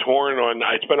even be torn on.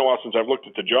 It's been a while since I've looked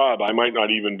at the job. I might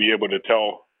not even be able to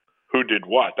tell who did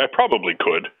what. I probably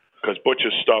could, because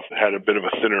Butch's stuff had a bit of a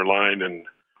thinner line and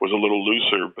was a little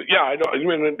looser. But yeah,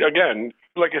 again,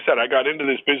 like I said, I got into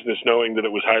this business knowing that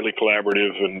it was highly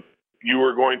collaborative, and you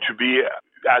were going to be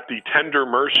at the tender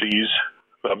mercies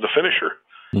of the finisher.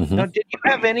 Mm-hmm. Now, did you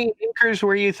have any inkers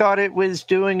where you thought it was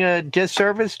doing a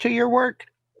disservice to your work?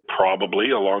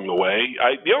 Probably along the way.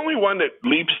 The only one that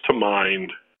leaps to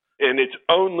mind, and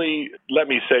let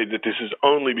me say that this is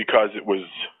only because it was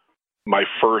my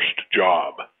first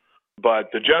job, but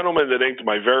the gentleman that inked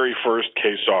my very first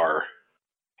Kesar,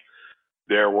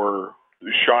 there were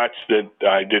shots that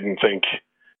I didn't think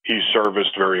he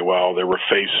serviced very well. There were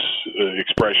face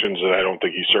expressions that I don't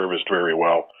think he serviced very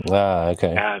well.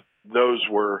 Okay. And those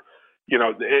were,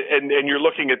 and you're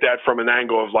looking at that from an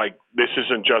angle of like, this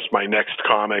isn't just my next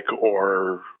comic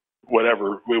or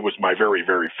whatever. It was my very,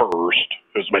 very first.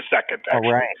 It was my second, actually.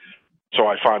 Oh, right. So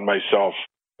I found myself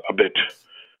a bit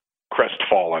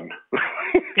crestfallen,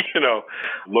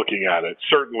 looking at it.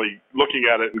 Certainly looking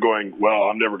at it and going, well,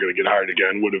 I'm never going to get hired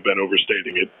again would have been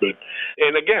overstating it.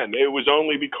 And again, it was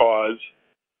only because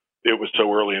it was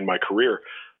so early in my career.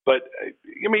 But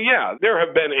there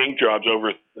have been ink jobs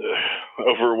over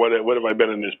what have I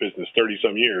been in this business, 30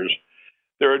 some years.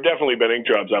 There have definitely been ink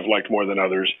jobs I've liked more than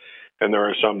others, and there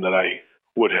are some that I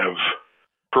would have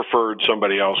preferred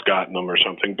somebody else gotten them or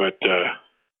something. But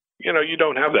you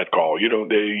don't have that call. You don't.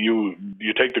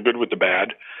 You take the good with the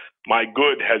bad. My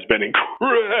good has been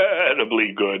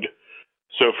incredibly good.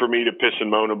 So for me to piss and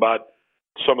moan about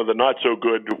some of the not so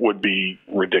good would be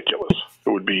ridiculous. It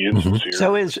would be insincere.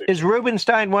 So is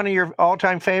Rubenstein one of your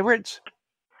all-time favorites?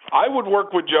 I would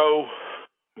work with Joe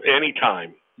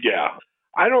anytime. Yeah.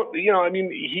 I don't,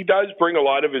 he does bring a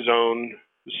lot of his own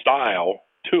style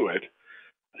to it.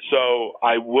 So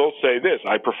I will say this.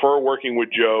 I prefer working with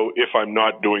Joe if I'm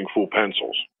not doing full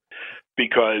pencils.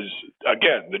 Because,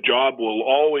 again, the job will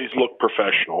always look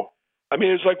professional. I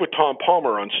mean, it's like with Tom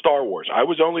Palmer on Star Wars. I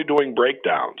was only doing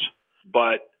breakdowns,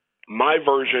 but my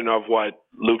version of what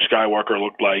Luke Skywalker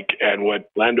looked like and what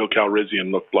Lando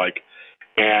Calrissian looked like,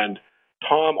 and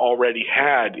Tom already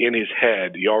had in his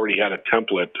head, he already had a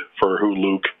template for who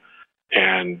Luke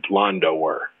and Lando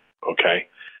were, okay?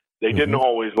 They didn't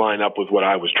always line up with what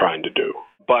I was trying to do,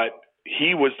 but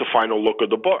he was the final look of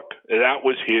the book. That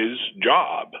was his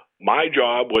job. My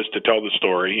job was to tell the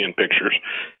story in pictures.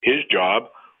 His job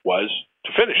was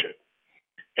to finish it.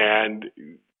 And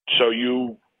so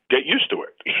you get used to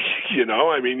it.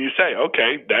 You say,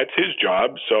 okay, that's his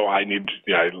job, so I need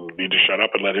to shut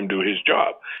up and let him do his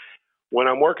job. When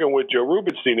I'm working with Joe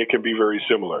Rubenstein, it can be very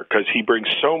similar because he brings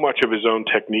so much of his own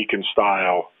technique and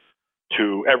style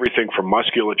to everything from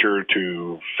musculature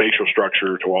to facial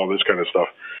structure to all this kind of stuff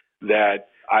that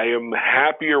I am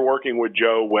happier working with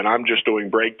Joe when I'm just doing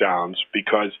breakdowns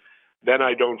because then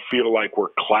I don't feel like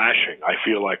we're clashing. I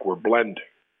feel like we're blending.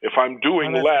 If I'm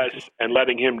doing less and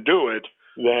letting him do it,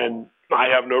 then I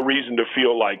have no reason to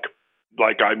feel like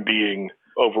I'm being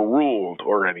overruled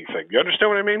or anything. You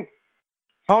understand what I mean?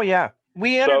 Oh, yeah.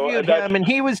 We interviewed him, and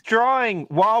he was drawing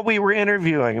while we were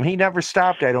interviewing him. He never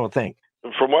stopped, I don't think.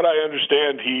 From what I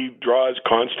understand, he draws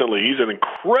constantly. He's an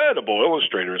incredible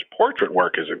illustrator. His portrait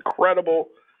work is incredible.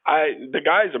 The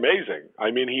guy's amazing.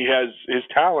 I mean, his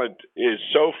talent is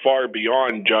so far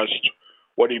beyond just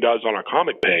what he does on a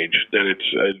comic page that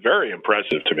it's very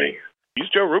impressive to me. He's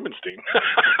Joe Rubenstein.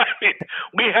 I mean,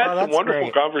 we had some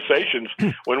wonderful conversations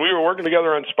when we were working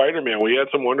together on Spider-Man. We had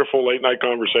some wonderful late-night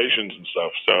conversations and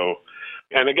stuff. So,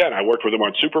 and again, I worked with him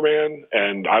on Superman,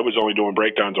 and I was only doing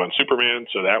breakdowns on Superman,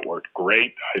 so that worked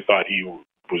great. I thought he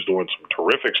was doing some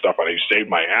terrific stuff, and he saved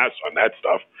my ass on that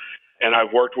stuff. And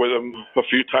I've worked with him a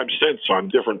few times since on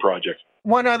different projects.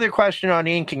 One other question on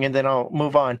inking, and then I'll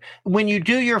move on. When you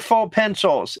do your full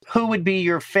pencils, who would be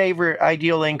your favorite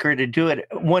ideal inker to do it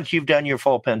once you've done your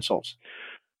full pencils?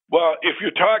 Well, if you're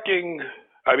talking,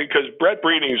 because Brett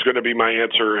Breeding is going to be my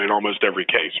answer in almost every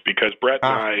case, because Brett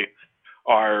and I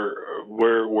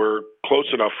we're close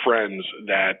enough friends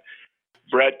that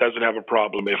Brett doesn't have a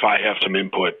problem if I have some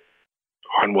input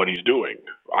on what he's doing.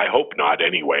 I hope not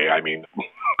anyway.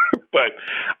 But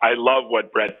I love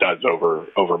what Brett does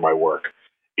over my work.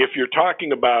 If you're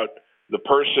talking about the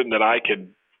person that I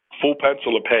can full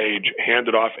pencil a page, hand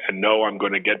it off, and know I'm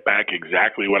going to get back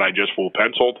exactly what I just full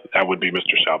penciled, that would be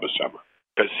Mr. Sal Buscema.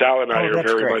 Because Sal and I are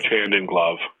very much hand in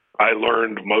glove. I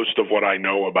learned most of what I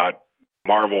know about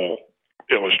Marvel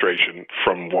illustration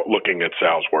from looking at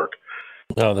Sal's work.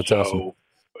 Oh, that's awesome.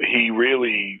 He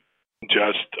really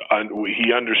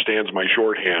he understands my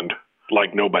shorthand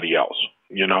like nobody else.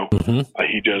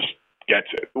 He just gets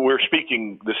it. We're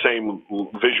speaking the same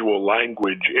visual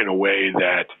language in a way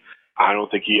that I don't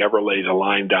think he ever lays a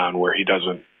line down where he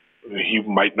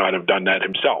might not have done that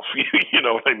himself. You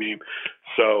know what I mean?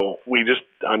 So we just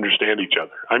understand each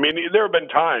other. I mean, there have been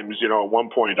times, at one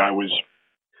point I was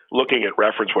looking at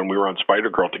reference when we were on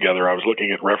Spider-Girl together, I was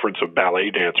looking at reference of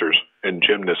ballet dancers and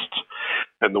gymnasts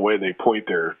and the way they point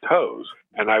their toes.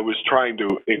 And I was trying to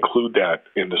include that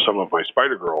into some of my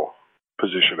Spider-Girl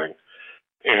positioning.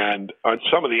 And on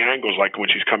some of the angles, like when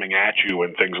she's coming at you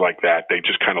and things like that, they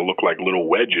just kind of look like little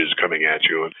wedges coming at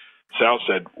you. And Sal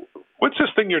said, "What's this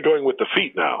thing you're doing with the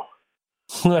feet now?"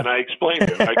 And I explained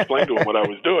to him what I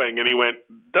was doing, and he went,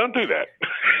 "Don't do that."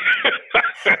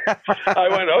 I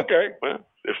went, "Okay, well,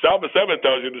 if Sal Buscema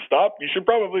tells you to stop, you should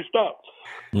probably stop."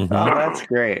 Mm-hmm. Oh, that's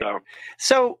great.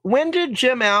 So when did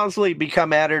Jim Owsley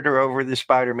become editor over the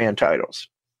Spider-Man titles?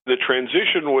 The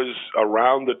transition was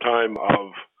around the time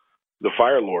of the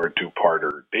Firelord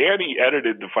two-parter. Danny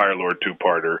edited the Firelord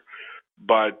two-parter,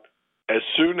 but as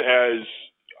soon as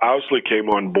Owsley came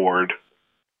on board,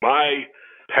 my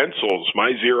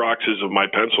Xeroxes of my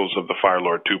pencils of the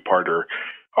Firelord two-parter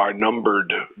are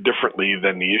numbered differently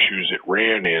than the issues it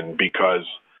ran in, because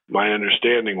my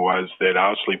understanding was that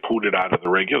Owsley pulled it out of the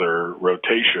regular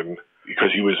rotation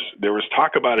because there was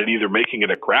talk about it either making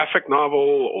it a graphic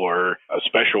novel or a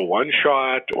special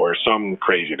one-shot or some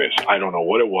craziness. I don't know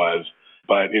what it was,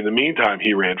 but in the meantime,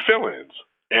 he ran fill-ins.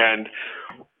 And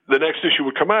the next issue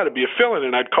would come out, it'd be a fill-in,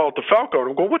 and I'd call it DeFalco, and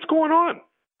I'd go, what's going on?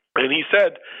 And he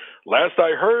said, last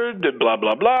I heard, blah,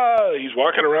 blah, blah, he's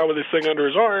walking around with this thing under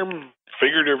his arm,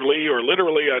 figuratively or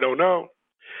literally, I don't know.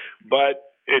 But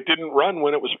it didn't run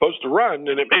when it was supposed to run,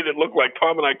 and it made it look like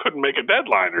Tom and I couldn't make a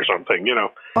deadline or something, you know.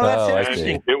 Well, that's Oh, I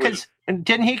interesting. see. Because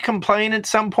didn't he complain at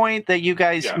some point that you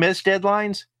guys missed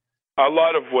deadlines? A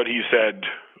lot of what he said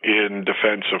in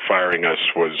defense of firing us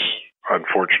was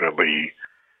unfortunately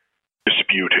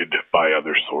disputed by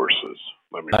other sources.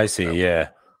 I see, yeah.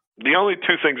 The only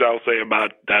two things I'll say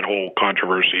about that whole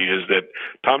controversy is that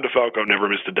Tom DeFalco never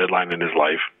missed a deadline in his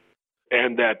life,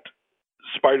 and that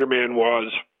Spider-Man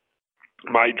was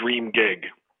my dream gig.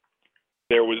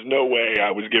 There was no way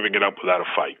I was giving it up without a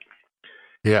fight.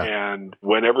 Yeah. And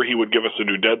whenever he would give us a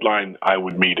new deadline, I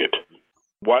would meet it.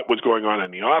 What was going on in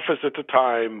the office at the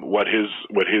time, what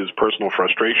his personal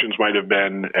frustrations might have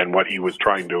been, and what he was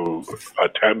trying to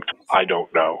attempt, I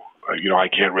don't know. I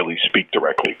can't really speak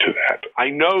directly to that. I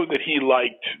know that he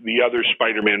liked the other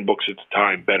Spider-Man books at the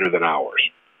time better than ours.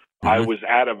 Mm-hmm. I was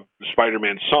at a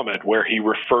Spider-Man summit where he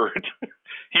referred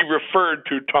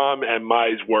to Tom and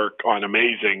my work on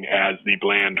Amazing as the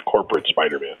bland corporate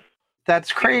Spider-Man.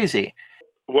 That's crazy.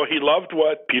 Well, he loved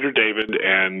what Peter David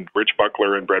and Rich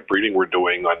Buckler and Brett Breeding were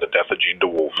doing on the Death of Jean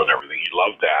DeWolf and everything. He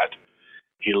loved that.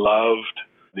 He loved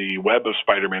the Web of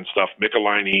Spider-Man stuff,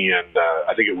 Michelini and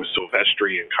I think it was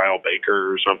Silvestri and Kyle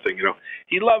Baker or something.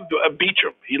 He loved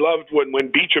Beecham. He loved when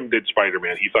Beecham did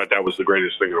Spider-Man. He thought that was the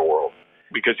greatest thing in the world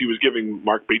because he was giving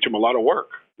Mark Beecham a lot of work.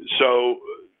 So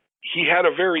he had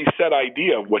a very set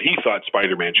idea of what he thought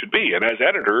Spider-Man should be. And as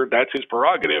editor, that's his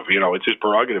prerogative. It's his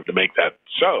prerogative to make that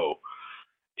so.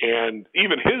 And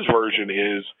even his version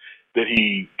is that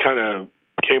he kind of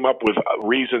came up with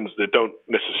reasons that don't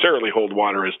necessarily hold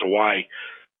water as to why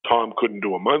Tom couldn't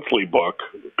do a monthly book,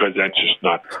 because that's just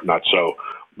not so.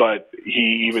 But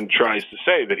he even tries to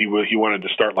say that he wanted to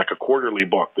start like a quarterly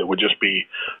book that would just be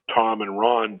Tom and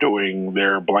Ron doing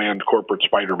their bland corporate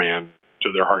Spider-Man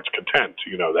to their heart's content,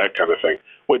 that kind of thing,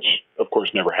 which of course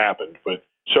never happened. But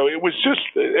so it was just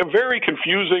a very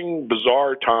confusing,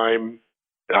 bizarre time.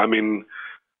 I mean,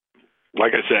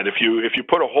 like I said, if you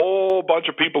put a whole bunch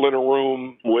of people in a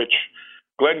room, which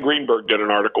Glenn Greenberg did an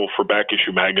article for Back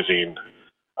Issue Magazine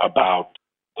about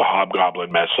the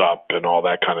Hobgoblin mess up and all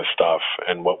that kind of stuff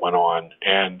and what went on.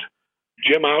 And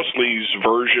Jim Owsley's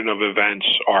version of events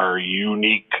are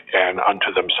unique and unto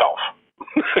themselves.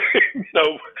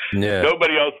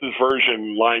 Nobody else's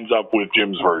version lines up with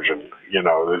Jim's version.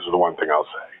 This is the one thing I'll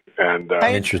say. And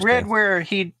I read where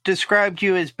he described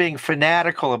you as being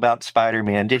fanatical about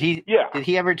Spider-Man. Did he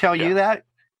ever tell you that?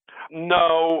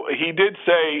 No, he did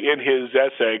say in his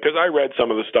essay, because I read some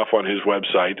of the stuff on his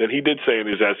website, and he did say in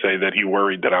his essay that he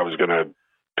worried that I was going to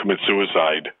commit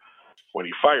suicide when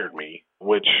he fired me,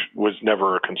 which was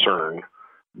never a concern.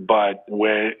 But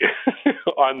when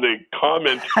on the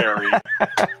commentary,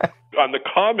 on the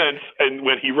comments, and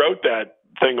when he wrote that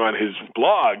thing on his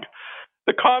blog,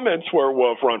 the comments were,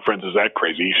 well, if Ron Frenz is that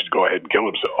crazy, he should go ahead and kill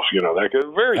himself. That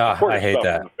very supportive stuff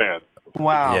from the fans.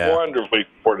 Wow. Yeah. Wonderfully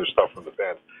supportive stuff from the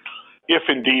fans. If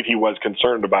indeed he was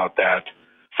concerned about that,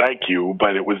 thank you,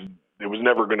 but it was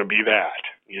never going to be that,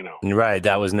 Right,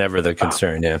 that was never the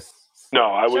concern, yeah. No,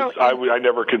 I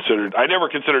never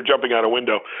considered jumping out a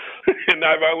window, and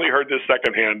I've only heard this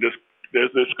secondhand.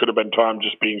 This could have been Tom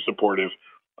just being supportive,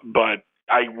 but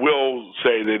I will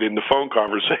say that in the phone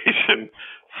conversation,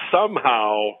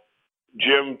 somehow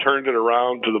Jim turned it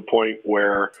around to the point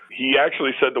where he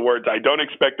actually said the words, "I don't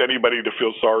expect anybody to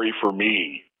feel sorry for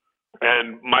me."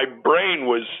 And my brain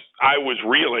I was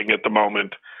reeling at the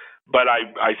moment, but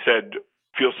I said,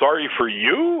 "Feel sorry for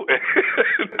you?"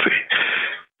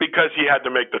 Because he had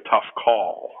to make the tough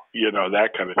call,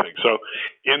 that kind of thing. So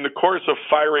in the course of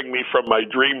firing me from my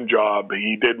dream job,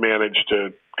 he did manage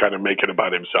to kind of make it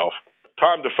about himself.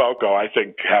 Tom DeFalco, I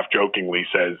think, half-jokingly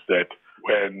says that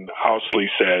when Owsley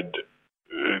said,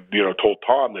 told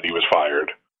Tom that he was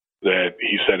fired, that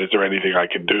he said, "Is there anything I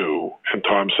can do?" And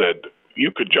Tom said,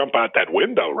 "You could jump out that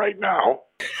window right now."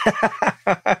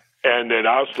 And then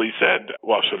Owsley said,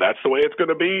 "Well, so that's the way it's going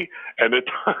to be?" And then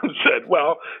Tom said,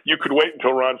 "Well, you could wait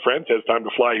until Ron Frenz has time to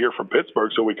fly here from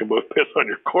Pittsburgh so we can both piss on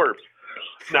your corpse."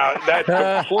 Now, that's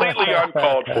completely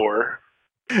uncalled for.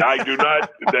 I do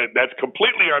not, that's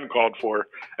completely uncalled for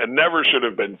and never should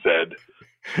have been said.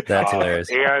 That's hilarious.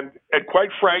 And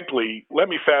quite frankly, let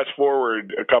me fast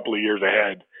forward a couple of years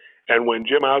ahead. And when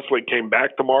Jim Owsley came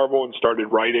back to Marvel and started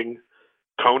writing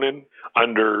Conan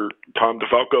under Tom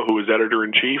DeFalco, who was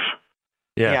editor-in-chief,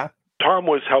 yeah, Tom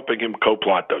was helping him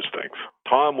co-plot those things.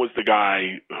 Tom was the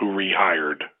guy who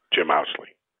rehired Jim Owsley.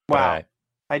 Wow. Right.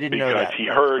 I didn't know that.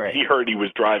 Because he heard he was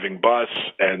driving bus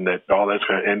and that all that's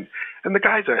and the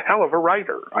guy's a hell of a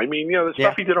writer. I mean, the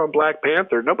stuff he did on Black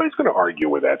Panther, nobody's going to argue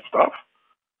with that stuff.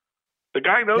 The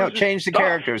guy knows. No, change the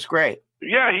characters. Great.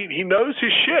 Yeah, he knows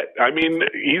his shit. I mean,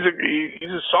 he's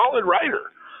a solid writer.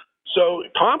 So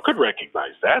Tom could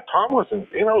recognize that. Tom wasn't.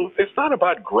 It's not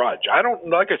about grudge.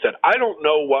 Like I said, I don't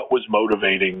know what was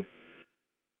motivating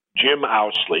Jim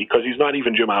Owsley, because he's not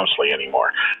even Jim Owsley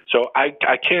anymore. So I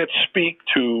can't speak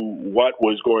to what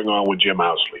was going on with Jim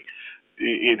Owsley.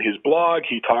 In his blog,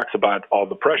 he talks about all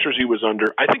the pressures he was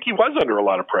under. I think he was under a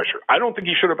lot of pressure. I don't think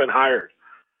he should have been hired.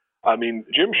 I mean,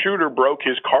 Jim Shooter broke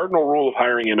his cardinal rule of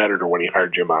hiring an editor when he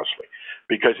hired Jim Owsley,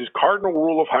 because his cardinal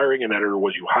rule of hiring an editor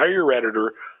was you hire your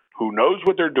editor who knows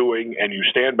what they're doing and you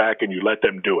stand back and you let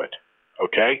them do it,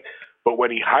 okay? But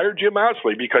when he hired Jim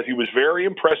Owsley, because he was very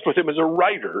impressed with him as a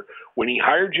writer, when he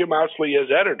hired Jim Owsley as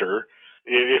editor,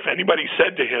 if anybody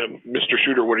said to him, Mr.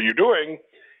 Shooter, what are you doing?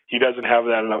 He doesn't have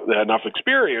that enough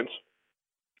experience.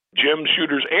 Jim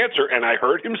Shooter's answer, and I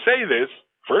heard him say this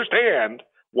firsthand,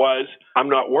 was, I'm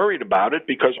not worried about it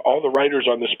because all the writers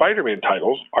on the Spider-Man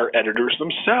titles are editors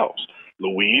themselves.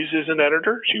 Louise is an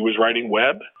editor. She was writing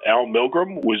Webb. Al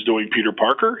Milgrom was doing Peter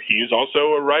Parker. He is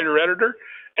also a writer-editor.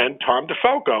 And Tom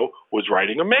DeFalco was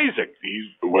writing Amazing.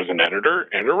 He was an editor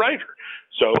and a writer.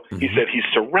 So he said he's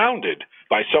surrounded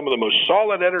by some of the most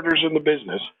solid editors in the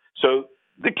business, so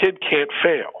the kid can't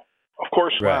fail. Of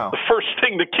course, the first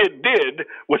thing the kid did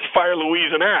was fire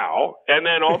Louise and Al, and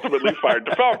then ultimately fired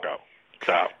DeFalco.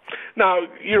 So now,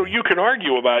 you can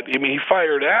argue about, he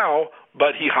fired Al,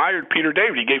 but he hired Peter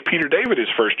David. He gave Peter David his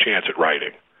first chance at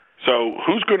writing. So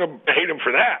who's going to hate him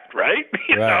for that, right?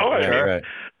 Right.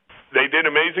 They did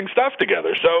amazing stuff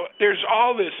together. So there's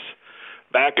all this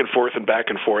back and forth,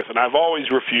 and I've always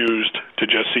refused to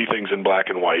just see things in black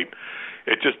and white.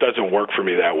 It just doesn't work for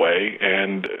me that way.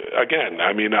 And again,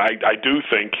 I do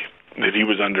think that he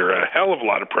was under a hell of a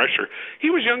lot of pressure. He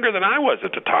was younger than I was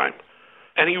at the time,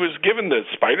 and he was given the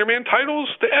Spider-Man titles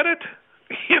to edit.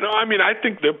 I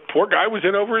think the poor guy was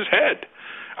in over his head.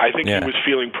 I think he was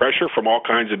feeling pressure from all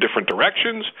kinds of different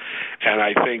directions, and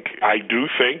I do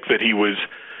think that he was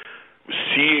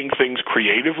seeing things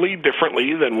creatively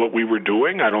differently than what we were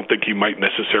doing. I don't think he might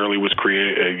necessarily was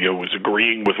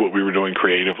agreeing with what we were doing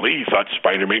creatively. He thought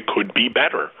Spider-Man could be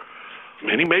better,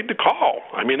 and he made the call.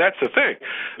 That's the thing.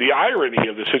 The irony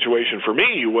of the situation for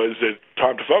me was that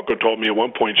Tom DeFalco told me at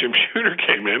one point Jim Shooter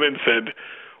came in and said,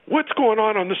 "What's going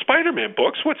on the Spider-Man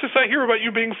books? What's this I hear about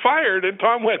you being fired?" And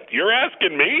Tom went, "You're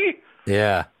asking me?"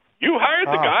 Yeah. You hired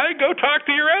the guy, go talk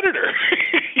to your editor.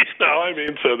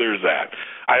 So there's that.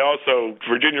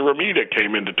 Virginia Ramita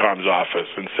came into Tom's office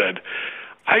and said,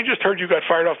 "I just heard you got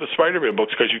fired off the Spider-Man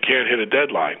books because you can't hit a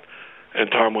deadline." And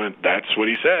Tom went, "That's what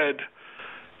he said."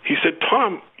 He said,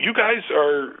 "Tom, you guys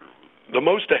are the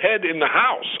most ahead in the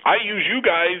house. I use you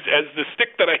guys as the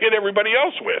stick that I hit everybody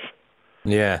else with."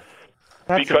 Yeah.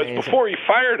 That's because amazing. Before he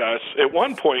fired us, at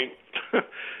one point,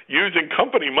 using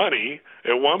company money,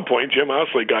 at one point, Jim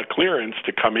Owsley got clearance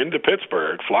to come into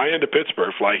Pittsburgh, fly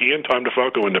he and Tom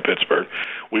DeFalco into Pittsburgh.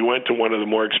 We went to one of the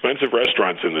more expensive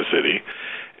restaurants in the city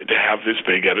to have this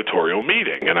big editorial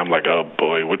meeting. And I'm like, oh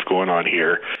boy, what's going on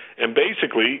here? And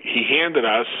basically, he handed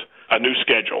us a new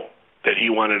schedule that he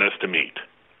wanted us to meet.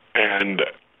 And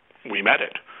we met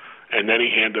it. And then he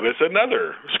handed us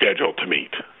another schedule to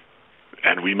meet.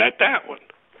 And we met that one.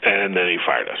 And then he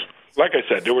fired us. Like I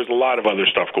said, there was a lot of other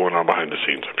stuff going on behind the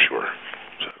scenes, I'm sure.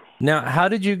 Now, how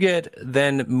did you get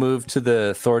then moved to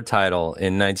the Thor title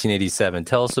in 1987?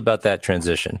 Tell us about that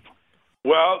transition.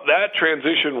 Well, that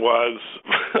transition was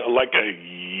like a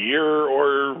year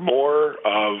or more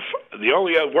of the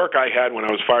only work I had when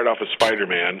I was fired off of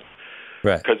Spider-Man,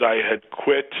 because I had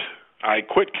quit. I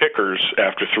quit Kickers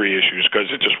after 3 issues because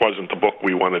it just wasn't the book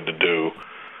we wanted to do.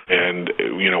 And,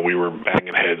 we were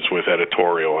banging heads with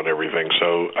editorial and everything.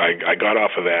 So I got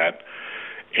off of that.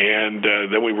 And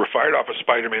then we were fired off of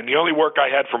Spider-Man. The only work I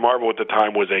had for Marvel at the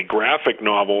time was a graphic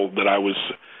novel that I was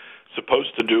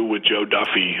supposed to do with Joe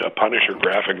Duffy, a Punisher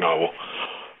graphic novel.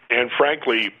 And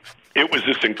frankly, it was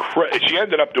this she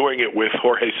ended up doing it with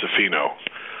Jorge Safino.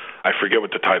 I forget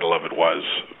what the title of it was,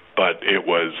 but it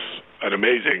was an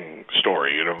amazing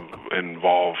story. It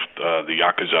involved the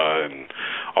Yakuza and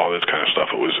all this kind of stuff.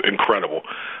 It was incredible.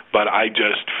 But I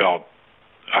just felt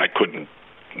I couldn't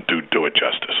do it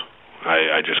justice.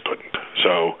 I just couldn't.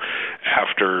 So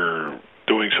after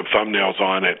doing some thumbnails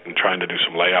on it and trying to do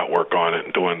some layout work on it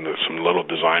and doing some little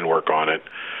design work on it,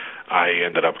 I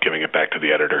ended up giving it back to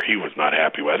the editor. He was not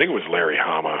happy with it. I think it was Larry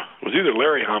Hama. It was either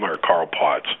Larry Hama or Carl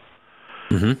Potts.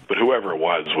 Mm-hmm. But whoever it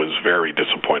was very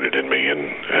disappointed in me,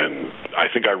 and I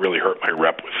think I really hurt my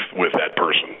rep with that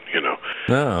person,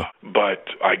 Oh. But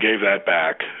I gave that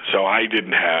back, so I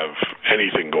didn't have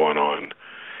anything going on.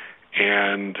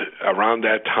 And around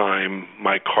that time,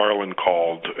 Mike Carlin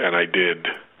called, and I did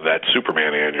that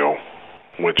Superman annual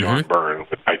with John Byrne,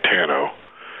 with Titano.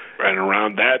 And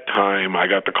around that time, I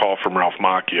got the call from Ralph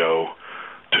Macchio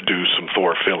to do some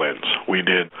Thor fill-ins. We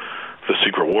did the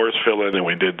Secret Wars fill-in, and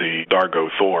we did the Dargo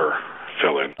Thor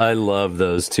fill-in. I love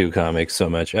those two comics so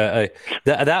much.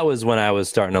 That was when I was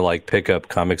starting to pick up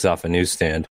comics off a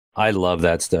newsstand. I love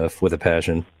that stuff with a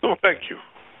passion. Oh, thank you.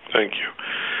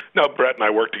 Now, Brett and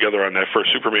I worked together on that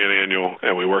first Superman annual,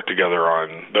 and we worked together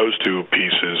on those two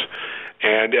pieces.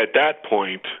 And at that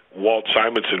point, Walt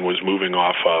Simonson was moving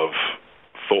off of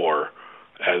Thor.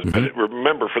 But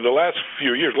remember, for the last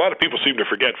few years, a lot of people seem to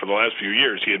forget, for the last few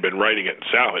years, he had been writing it and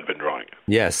Sal had been drawing it.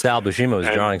 Yeah, Sal Buscema was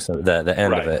drawing the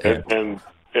end of it. Yeah.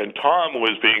 And Tom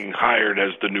was being hired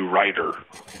as the new writer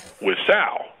with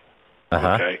Sal.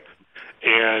 Okay?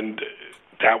 And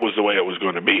that was the way it was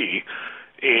going to be.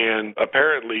 And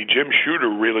apparently Jim Shooter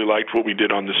really liked what we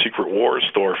did on the Secret Wars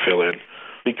Thor fill-in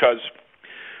because,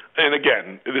 and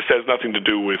again, this has nothing to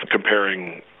do with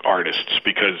comparing artists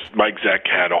because Mike Zeck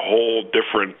had a whole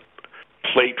different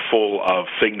plate full of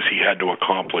things he had to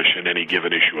accomplish in any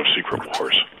given issue of Secret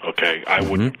Wars, okay? I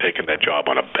wouldn't have taken that job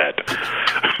on a bet.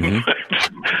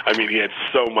 I mean, he had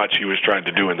so much he was trying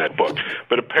to do in that book.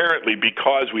 But apparently,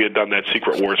 because we had done that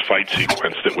Secret Wars fight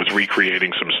sequence that was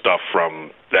recreating some stuff from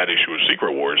that issue of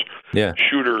Secret Wars,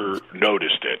 Shooter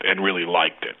noticed it and really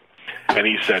liked it. And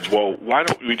he said, well, why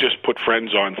don't we just put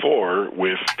Friends on Thor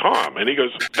with Tom? And he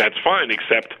goes, that's fine,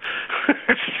 except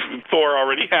Thor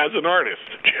already has an artist,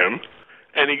 Jim.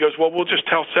 And he goes, well, we'll just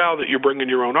tell Sal that you're bringing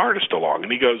your own artist along.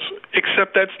 And he goes,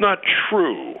 except that's not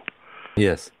true.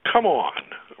 Yes. Come on.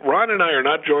 Ron and I are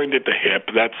not joined at the hip.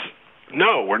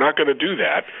 No, we're not going to do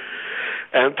that.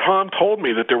 And Tom told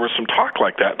me that there was some talk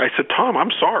like that. And I said, Tom,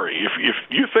 I'm sorry. If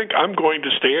you think I'm going to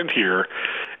stand here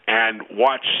and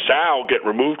watch Sal get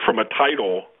removed from a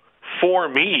title for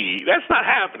me, that's not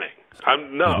happening.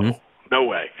 No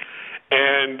way.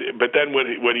 But then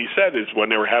what he said is when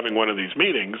they were having one of these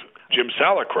meetings, Jim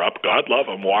Salicrup, God love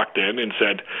him, walked in and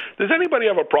said, does anybody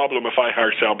have a problem if I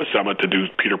hire Sal Buscema to do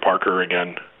Peter Parker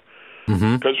again?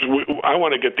 Because I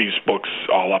want to get these books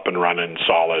all up and running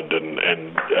solid,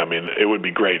 and I mean, it would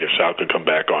be great if Sal could come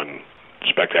back on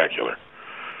Spectacular.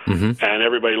 And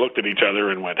everybody looked at each other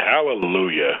and went,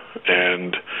 hallelujah.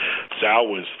 And Sal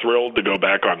was thrilled to go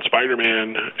back on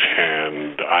Spider-Man,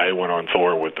 and I went on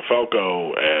Thor with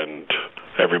DeFalco, and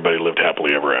everybody lived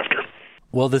happily ever after.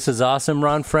 Well, this is awesome,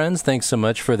 Ron Friends. Thanks so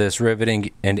much for this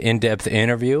riveting and in-depth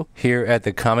interview here at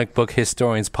the Comic Book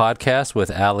Historians Podcast with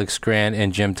Alex Gran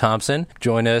and Jim Thompson.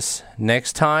 Join us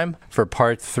next time for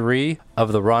part 3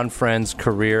 of the Ron Friends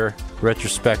career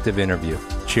retrospective interview.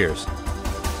 Cheers.